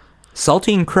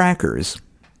 Saltine crackers.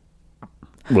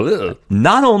 Ugh.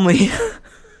 Not only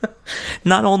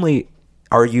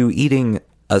are you eating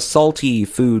a salty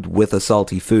food with a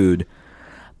salty food,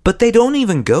 but they don't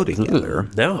even go together.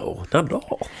 No, not at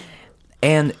all.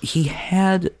 And he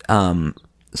had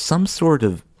some sort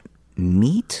of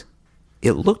meat.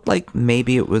 It looked like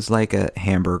maybe it was like a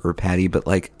hamburger patty, but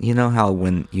like, you know how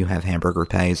when you have hamburger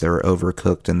patties that are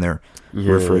overcooked and they're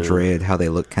refrigerated, how they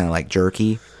look kind of like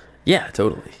jerky? Yeah,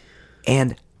 totally.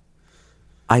 And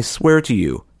I swear to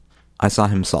you, I saw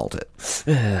him salt it.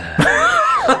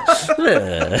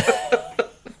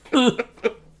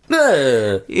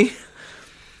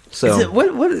 So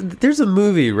What? There's a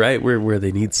movie, right, where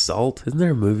they need salt. Isn't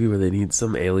there a movie where they need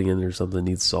some alien or something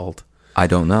needs salt? I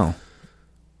don't know.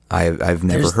 I've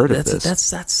never heard of this.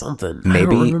 That's something. I don't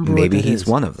remember what Maybe that he's is.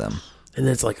 one of them. And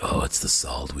it's like, oh, it's the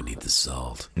salt. We need the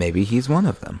salt. Maybe he's one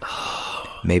of them.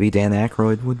 Maybe Dan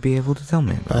Aykroyd would be able to tell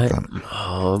me about that.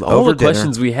 All Over the dinner.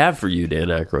 questions we have for you, Dan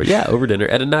Aykroyd. Yeah, over dinner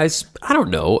at a nice, I don't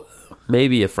know,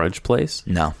 maybe a French place.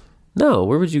 No. No,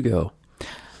 where would you go?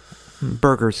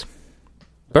 Burgers.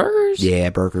 Burgers? Yeah,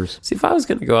 burgers. See, if I was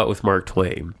going to go out with Mark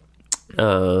Twain,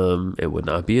 it would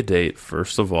not be a date.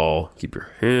 First of all, keep your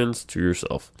hands to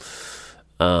yourself.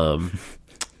 I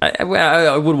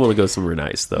wouldn't want to go somewhere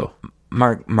nice, though.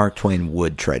 Mark Twain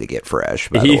would try to get fresh,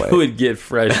 by He the way. would get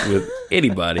fresh with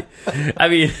anybody. I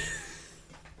mean,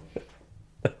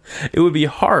 it would be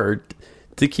hard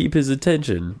to keep his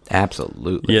attention,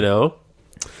 Absolutely. you know?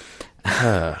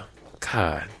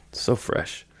 God, so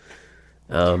fresh.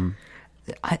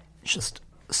 I just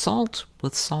salt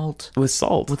with salt With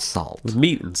salt. with salt. With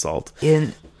meat and salt.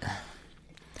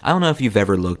 I don't know if you've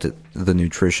ever looked at the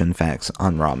nutrition facts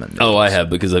on ramen. Oh, I have,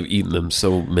 because I've eaten them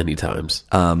so many times.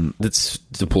 It's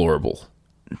deplorable.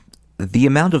 The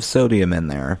amount of sodium in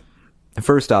there.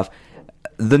 First off,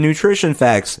 the nutrition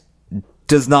facts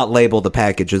does not label the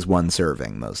package as one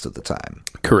serving most of the time.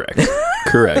 Correct.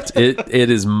 Correct. It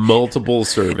is multiple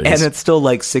servings. And it's still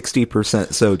like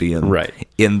 60% sodium Right.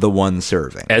 in the one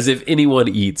serving. as if anyone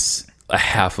eats a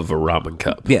half of a ramen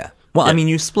cup. Yeah. Well, Yeah. I mean,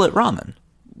 you split ramen.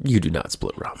 You do not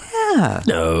split ramen. Yeah.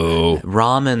 No.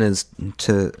 Ramen is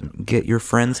to get your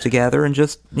friends together and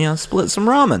just, split some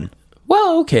ramen.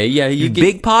 Well, okay. Yeah, you get,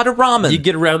 Big pot of ramen. you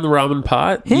get around the ramen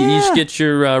pot. You Yeah. each get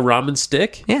your ramen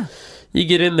stick. Yeah. You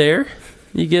get in there.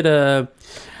 You get a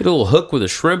little hook with a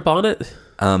shrimp on it.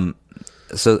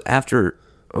 So after,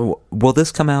 will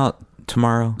this come out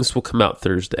tomorrow? This will come out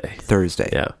Thursday. Thursday.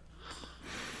 Yeah.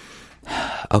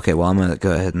 Okay, well, I'm going to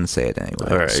go ahead and say it anyway.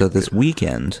 All right. So this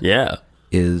weekend Yeah.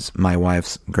 is my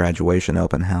wife's graduation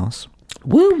open house,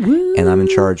 Woo woo. and I'm in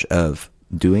charge of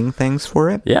doing things for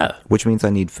it, Yeah. which means I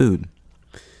need food.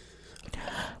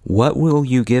 What will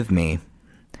you give me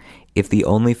if the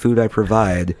only food I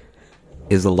provide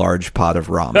is a large pot of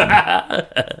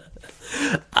ramen?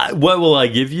 What will I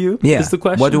give you? Yeah. Is the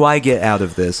question. What do I get out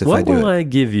of this if I What do will it? I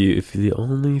give you if the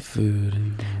only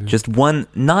food? Just one,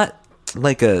 not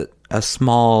like a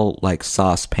small like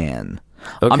saucepan.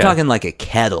 I'm Okay. talking like a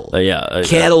kettle. Yeah.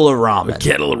 Kettle of ramen.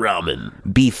 Kettle of ramen.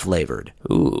 Beef flavored.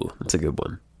 Ooh, that's a good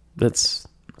one. That's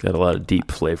got a lot of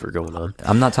deep flavor going on.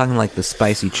 I'm not talking like the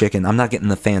spicy chicken. I'm not getting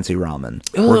the fancy ramen.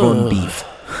 We're going beef.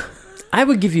 I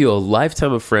would give you a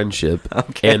lifetime of friendship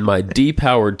and my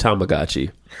depowered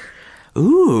Tamagotchi.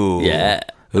 Ooh. Yeah.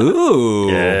 Ooh.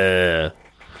 Yeah.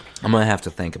 I'm going to have to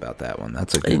think about that one.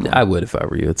 That's a good one. I would if I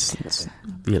were you. It's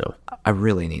you know. I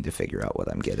really need to figure out what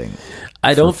I'm getting.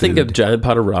 I don't think a food. giant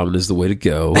pot of ramen is the way to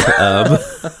go.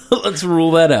 Let's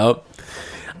rule that out.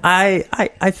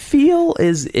 I feel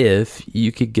as if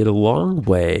you could get a long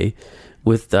way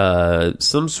with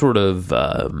some sort of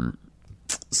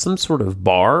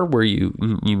bar where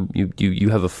you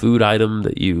have a food item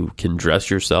that you can dress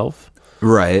yourself.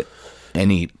 Right.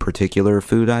 Any particular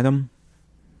food item?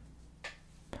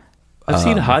 I've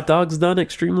seen hot dogs done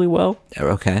extremely well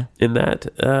Okay. in that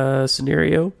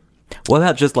scenario. What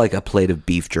about just like a plate of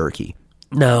beef jerky?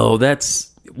 No,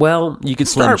 you could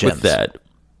Slim start with Jims. that.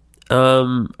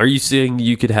 Are you saying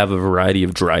you could have a variety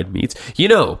of dried meats?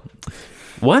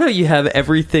 Why don't you have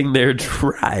everything there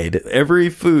dried? Every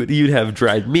food, you'd have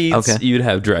dried meats, Okay. you'd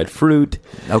have dried fruit.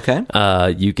 Okay.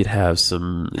 You could have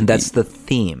some... And that's the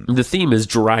theme. The theme is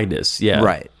dryness, yeah.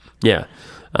 Right. Yeah.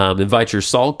 Invite your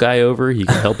salt guy over. He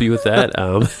can help you with that.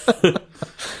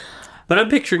 But I'm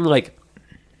picturing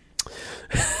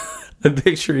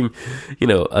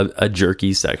a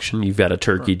jerky section. You've got a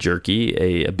turkey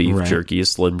jerky, a beef Right. jerky, a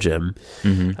Slim Jim,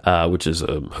 which is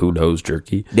a who knows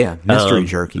jerky. Yeah, mystery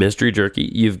jerky. Mystery jerky.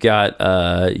 You've got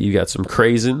some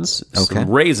craisins, Okay. some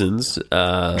raisins,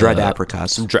 Dried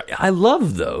apricots. I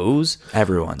love those.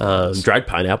 Everyone does. Dried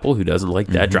pineapple. Who doesn't like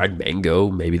that? Dried mango.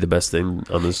 Maybe the best thing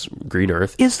on this green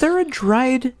earth. Is there a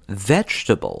dried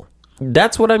vegetable?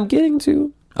 That's what I'm getting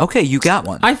to. Okay, you got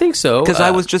one. I think so. Because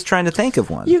I was just trying to think of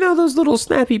one. You know those little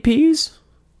snappy peas?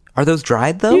 Are those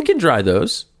dried, though? You can dry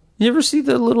those. You ever see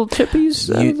the little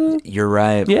chippies? out of the... You're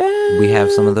right. Yeah. We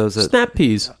have some of those Snap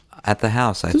peas. at the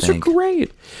house, I Those think. are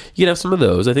great. You can have some of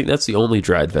those. I think that's the only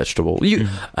dried vegetable.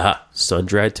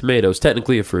 Sun-dried tomatoes.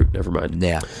 Technically a fruit. Never mind.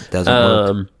 Yeah, doesn't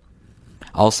work.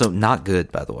 Also, not good,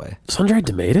 by the way. Sun-dried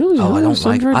tomatoes? Oh, I don't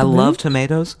like. I love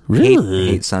tomatoes. Really?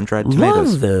 Hate sun-dried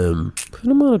tomatoes. Love them. Put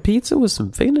them on a pizza with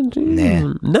some feta.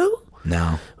 Nah. No?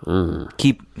 No.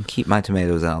 Keep my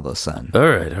tomatoes out of the sun. All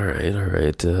right.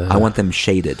 I want them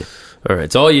shaded. All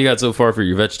right. So all you got so far for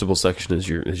your vegetable section is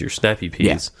your snappy peas.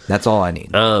 Yes, that's all I need.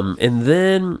 And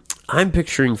then I'm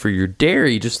picturing for your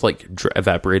dairy just like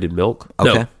evaporated milk.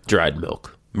 Okay. No, dried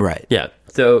milk. Right. Yeah.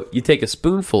 So you take a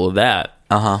spoonful of that.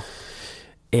 Uh-huh.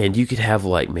 And you could have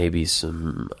like maybe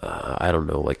some, I don't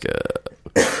know, like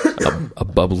a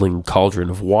bubbling cauldron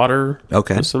of water.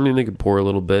 Okay. Or something they could pour a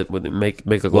little bit with it, make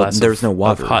a glass there's no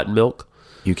water. of hot milk.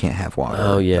 You can't have water.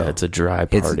 Oh, yeah. though. It's a dry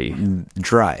It's party.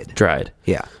 dried. Dried.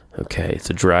 Yeah. Okay. It's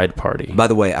a dried party. By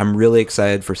the way, I'm really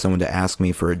excited for someone to ask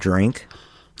me for a drink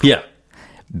Yeah.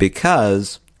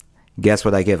 because guess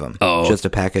what I give them? Oh. Just a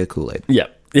packet of Kool-Aid. Yeah.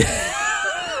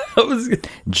 I was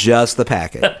Just the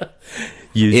packet.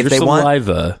 use If your they want-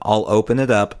 saliva. I'll open it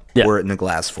up, Yeah. pour it in a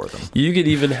glass for them. You could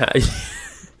even have.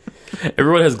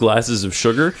 Everyone has glasses of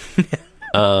sugar.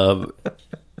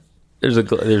 There's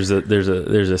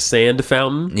a sand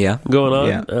fountain. Yeah. going on.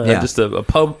 Yeah. Yeah. Just a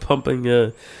pump pumping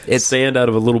It's- sand out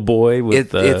of a little boy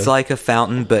with. It's like a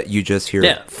fountain, but you just hear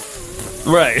yeah,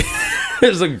 right.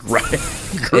 There's a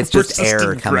it's just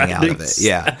air coming out of it.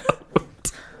 Yeah.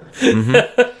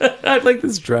 I like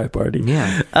this dry party.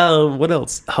 Yeah. What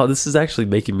else? Oh, this is actually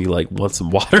making me like want some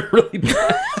water really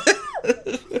bad.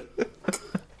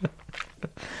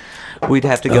 We'd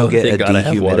have to go get thank a God I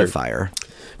have water. dehumidifier.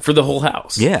 For the whole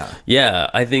house. Yeah. Yeah,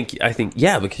 I think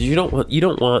yeah, because you don't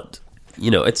want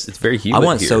it's very I humid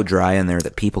want here. so dry in there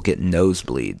that people get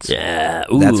nosebleeds. Yeah.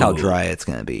 That's how ooh. dry it's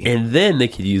going to be. And then they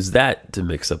could use that to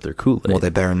mix up their Kool-Aid. Well, they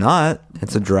better not.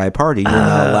 It's a dry party. You're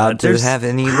not allowed to There's- have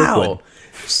any Wow. liquid.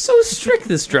 So strict,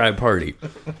 this dry party.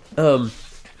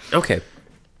 Okay.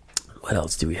 What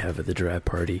else do we have at the dry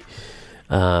party?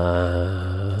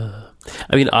 I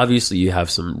mean, obviously you have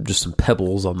some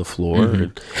pebbles on the floor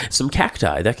and some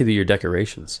cacti. That could be your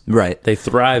decorations. Right. They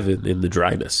thrive in the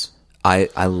dryness. I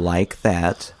like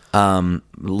that.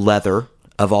 Leather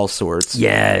of all sorts.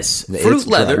 Yes. It's Fruit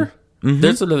dry. leather.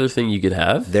 That's another thing you could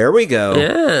have. There we go.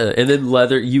 Yeah. And then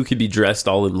leather, you could be dressed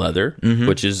all in leather,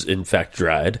 which is in fact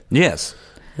dried. Yes.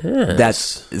 Yes.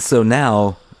 That's so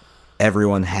now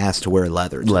everyone has to wear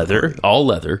leather. to the leather. party. All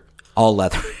leather. All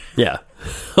leather. Yeah.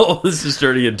 Oh, this is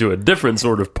turning into a different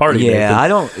sort of party. Yeah, Nathan. I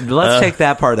don't. Let's take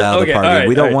that part out of okay, the party. all right,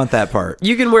 We all don't right. want that part.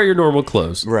 You can wear your normal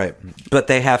clothes. Right. But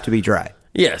they have to be dry.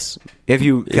 Yes. If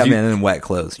you come you- in in wet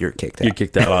clothes, you're kicked out. You're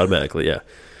kicked out automatically, yeah.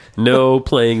 No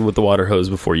playing with the water hose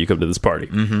before you come to this party.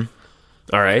 Mm-hmm.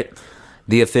 All right.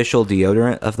 The official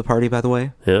deodorant of the party, by the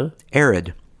way, Yeah.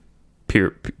 Arid.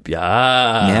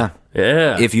 Yeah.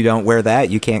 Yeah. If you don't wear that,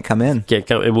 you can't come in. Can't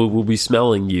come, and we'll be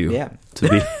smelling you. Yeah. To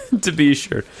be to be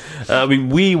sure. I mean,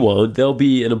 we won't. There'll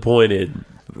be an appointed,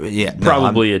 Yeah, no,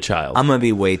 probably a child. I'm gonna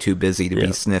be way too busy to Yeah.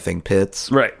 be sniffing pits.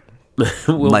 right.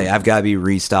 we'll, Like I've got to be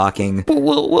restocking.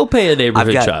 we'll pay a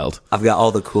neighborhood child. I've got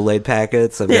all the Kool-Aid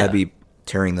packets. I've Yeah. got to be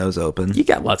tearing those open. You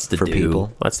got lots to for do.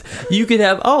 people. You could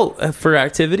have for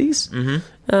activities.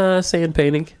 Sand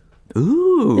painting.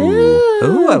 Ooh, Yeah.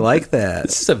 ooh, I like that.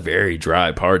 This is a very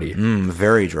dry party.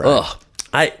 Very dry. Ugh.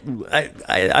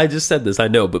 I just said this, I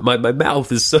know, but my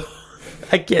mouth is so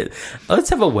I can't. Let's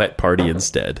have a wet party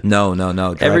instead. No,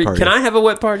 dry party. Can I have a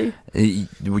wet party?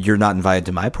 You're not invited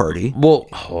to my party.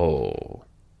 Well,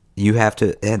 You have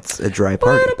to. It's a dry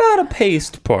party. what about a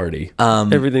paste party?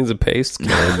 Everything's a paste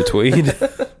in between.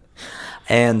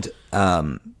 And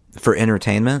for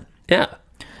entertainment, Yeah.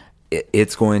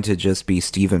 it's going to just be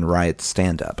Stephen Wright's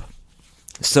stand-up.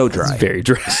 So dry. It's very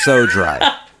dry. So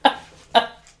dry.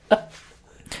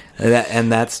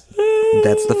 That's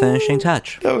the finishing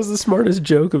touch. That was the smartest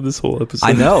joke of this whole episode.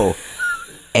 I know.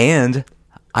 And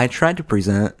I tried to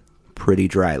present pretty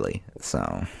dryly.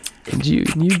 So And you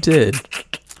did.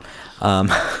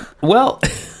 Well,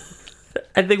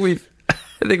 I think we've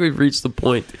reached the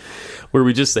point where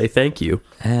we just say thank you.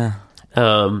 yeah.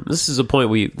 This is a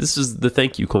point this is the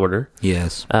thank you corner.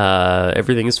 Yes.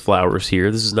 Everything is flowers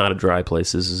here. This is not a dry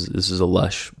place. This is a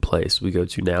lush place we go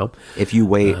to now. If you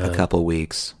wait a couple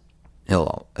weeks,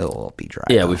 it'll all be dry.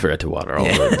 Yeah, we forgot to water all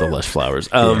the lush flowers.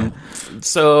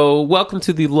 So welcome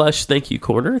to the lush thank you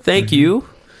corner. Thank you.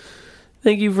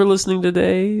 Thank you for listening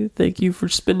today. Thank you for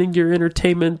spending your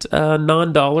entertainment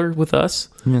non-dollar with us.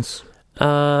 Yes.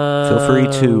 Feel free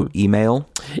to email.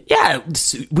 Yeah,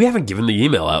 we haven't given the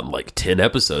email out in like 10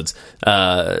 episodes.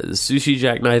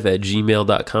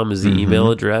 sushijackknife@gmail.com is the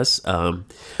email address.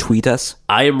 Tweet us.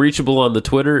 I am reachable on the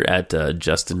Twitter at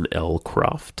Justin L.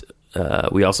 Croft.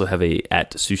 We also have a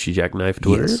at Sushi Jackknife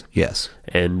Twitter. Yes.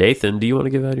 And Nathan, do you want to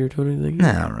give out your Twitter thing? No,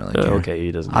 I don't really care. Okay,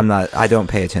 he doesn't. I don't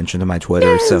pay attention to my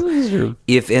Twitter, so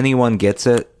if anyone gets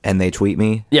it and they tweet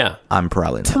me, Yeah. I'm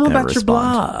probably not Tell them going to about your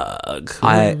respond.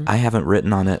 blog. I haven't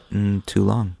written on it in too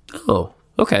long. Oh,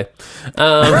 okay.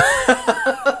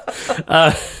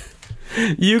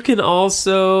 You can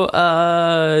also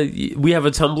we have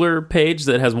a Tumblr page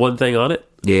that has one thing on it.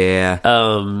 Yeah.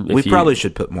 We If you- probably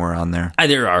should put more on there.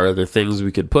 There are other things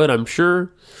we could put, I'm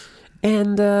sure.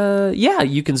 And yeah,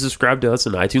 you can subscribe to us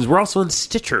on iTunes. We're also on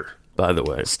Stitcher, by the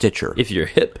way. Stitcher. If you're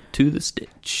hip to the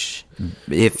Stitch,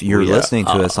 If you're Yeah. listening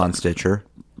to us on Stitcher,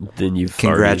 then you've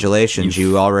congratulations,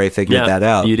 you already figured that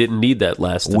out. You didn't need that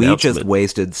last. We just announcement.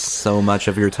 wasted so much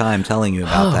of your time telling you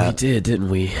about We that. did, didn't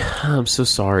we? I'm so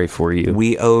sorry for you.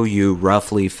 We owe you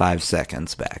roughly 5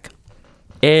 seconds back.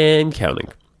 And counting.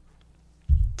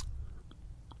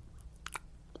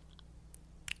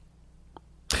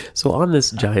 So on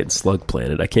this giant slug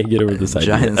planet, I can't get over this idea.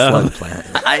 Giant slug planet.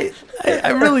 I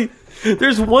really.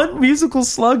 There's one musical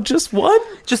slug, just one,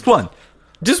 Just one.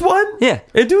 just one. Yeah.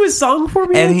 and do his song for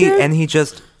me. And again?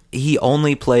 he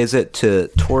only plays it to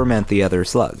torment the other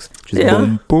slugs. Just Yeah.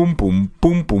 boom, boom, boom,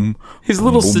 boom, boom. His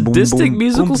little boom, boom, sadistic boom,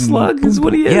 musical boom, slug boom, is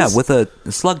what he boom. is. Yeah, with a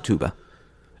slug tuba.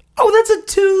 Oh, that's a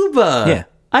tuba. Yeah.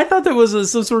 I thought that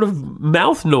was some sort of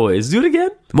mouth noise. Do it again.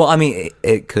 Well, I mean,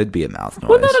 it could be a mouth noise.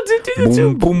 Well, no, do the boom,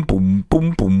 tuba. boom, boom,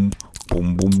 boom, boom,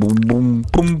 boom, boom, boom, boom,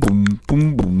 boom, boom,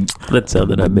 boom, boom. That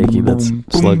sound that I'm making, that's Boom,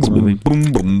 slugs boom, moving.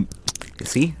 Boom, boom.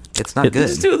 See, it's not good.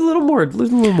 Just do it a little more. A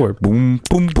little more. Boom,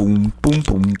 boom, boom, boom,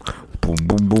 boom, boom,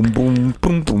 boom, boom, boom,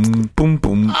 boom, boom, boom,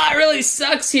 boom. Oh, it really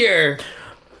sucks here.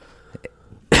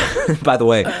 By the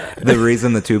way, the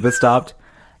reason the tuba stopped,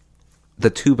 the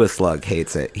tuba slug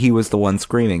hates it. He was the one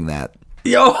screaming that.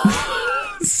 Yo.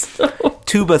 So,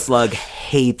 Tuba slug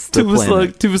hates the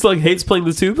planet. Tuba slug hates playing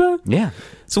the tuba. Yeah.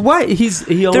 So why he?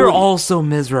 They're all so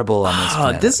miserable on this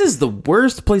planet. This is the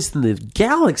worst place in the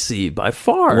galaxy by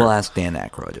far. We'll ask Dan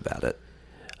Aykroyd about it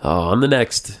On the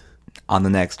next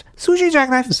Sushi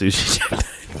Jackknife. Sushi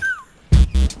Jackknife.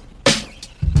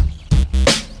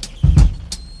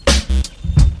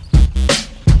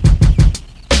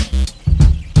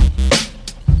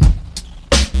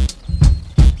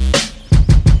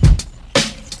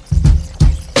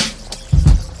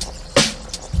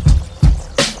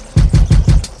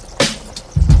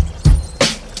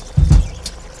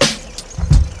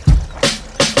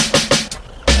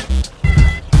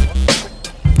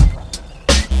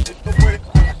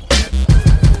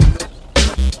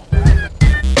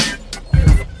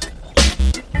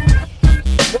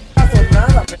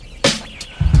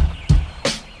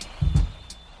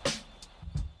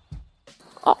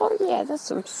 Oh yeah, that's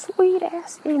some sweet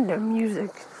ass Indo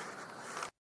music.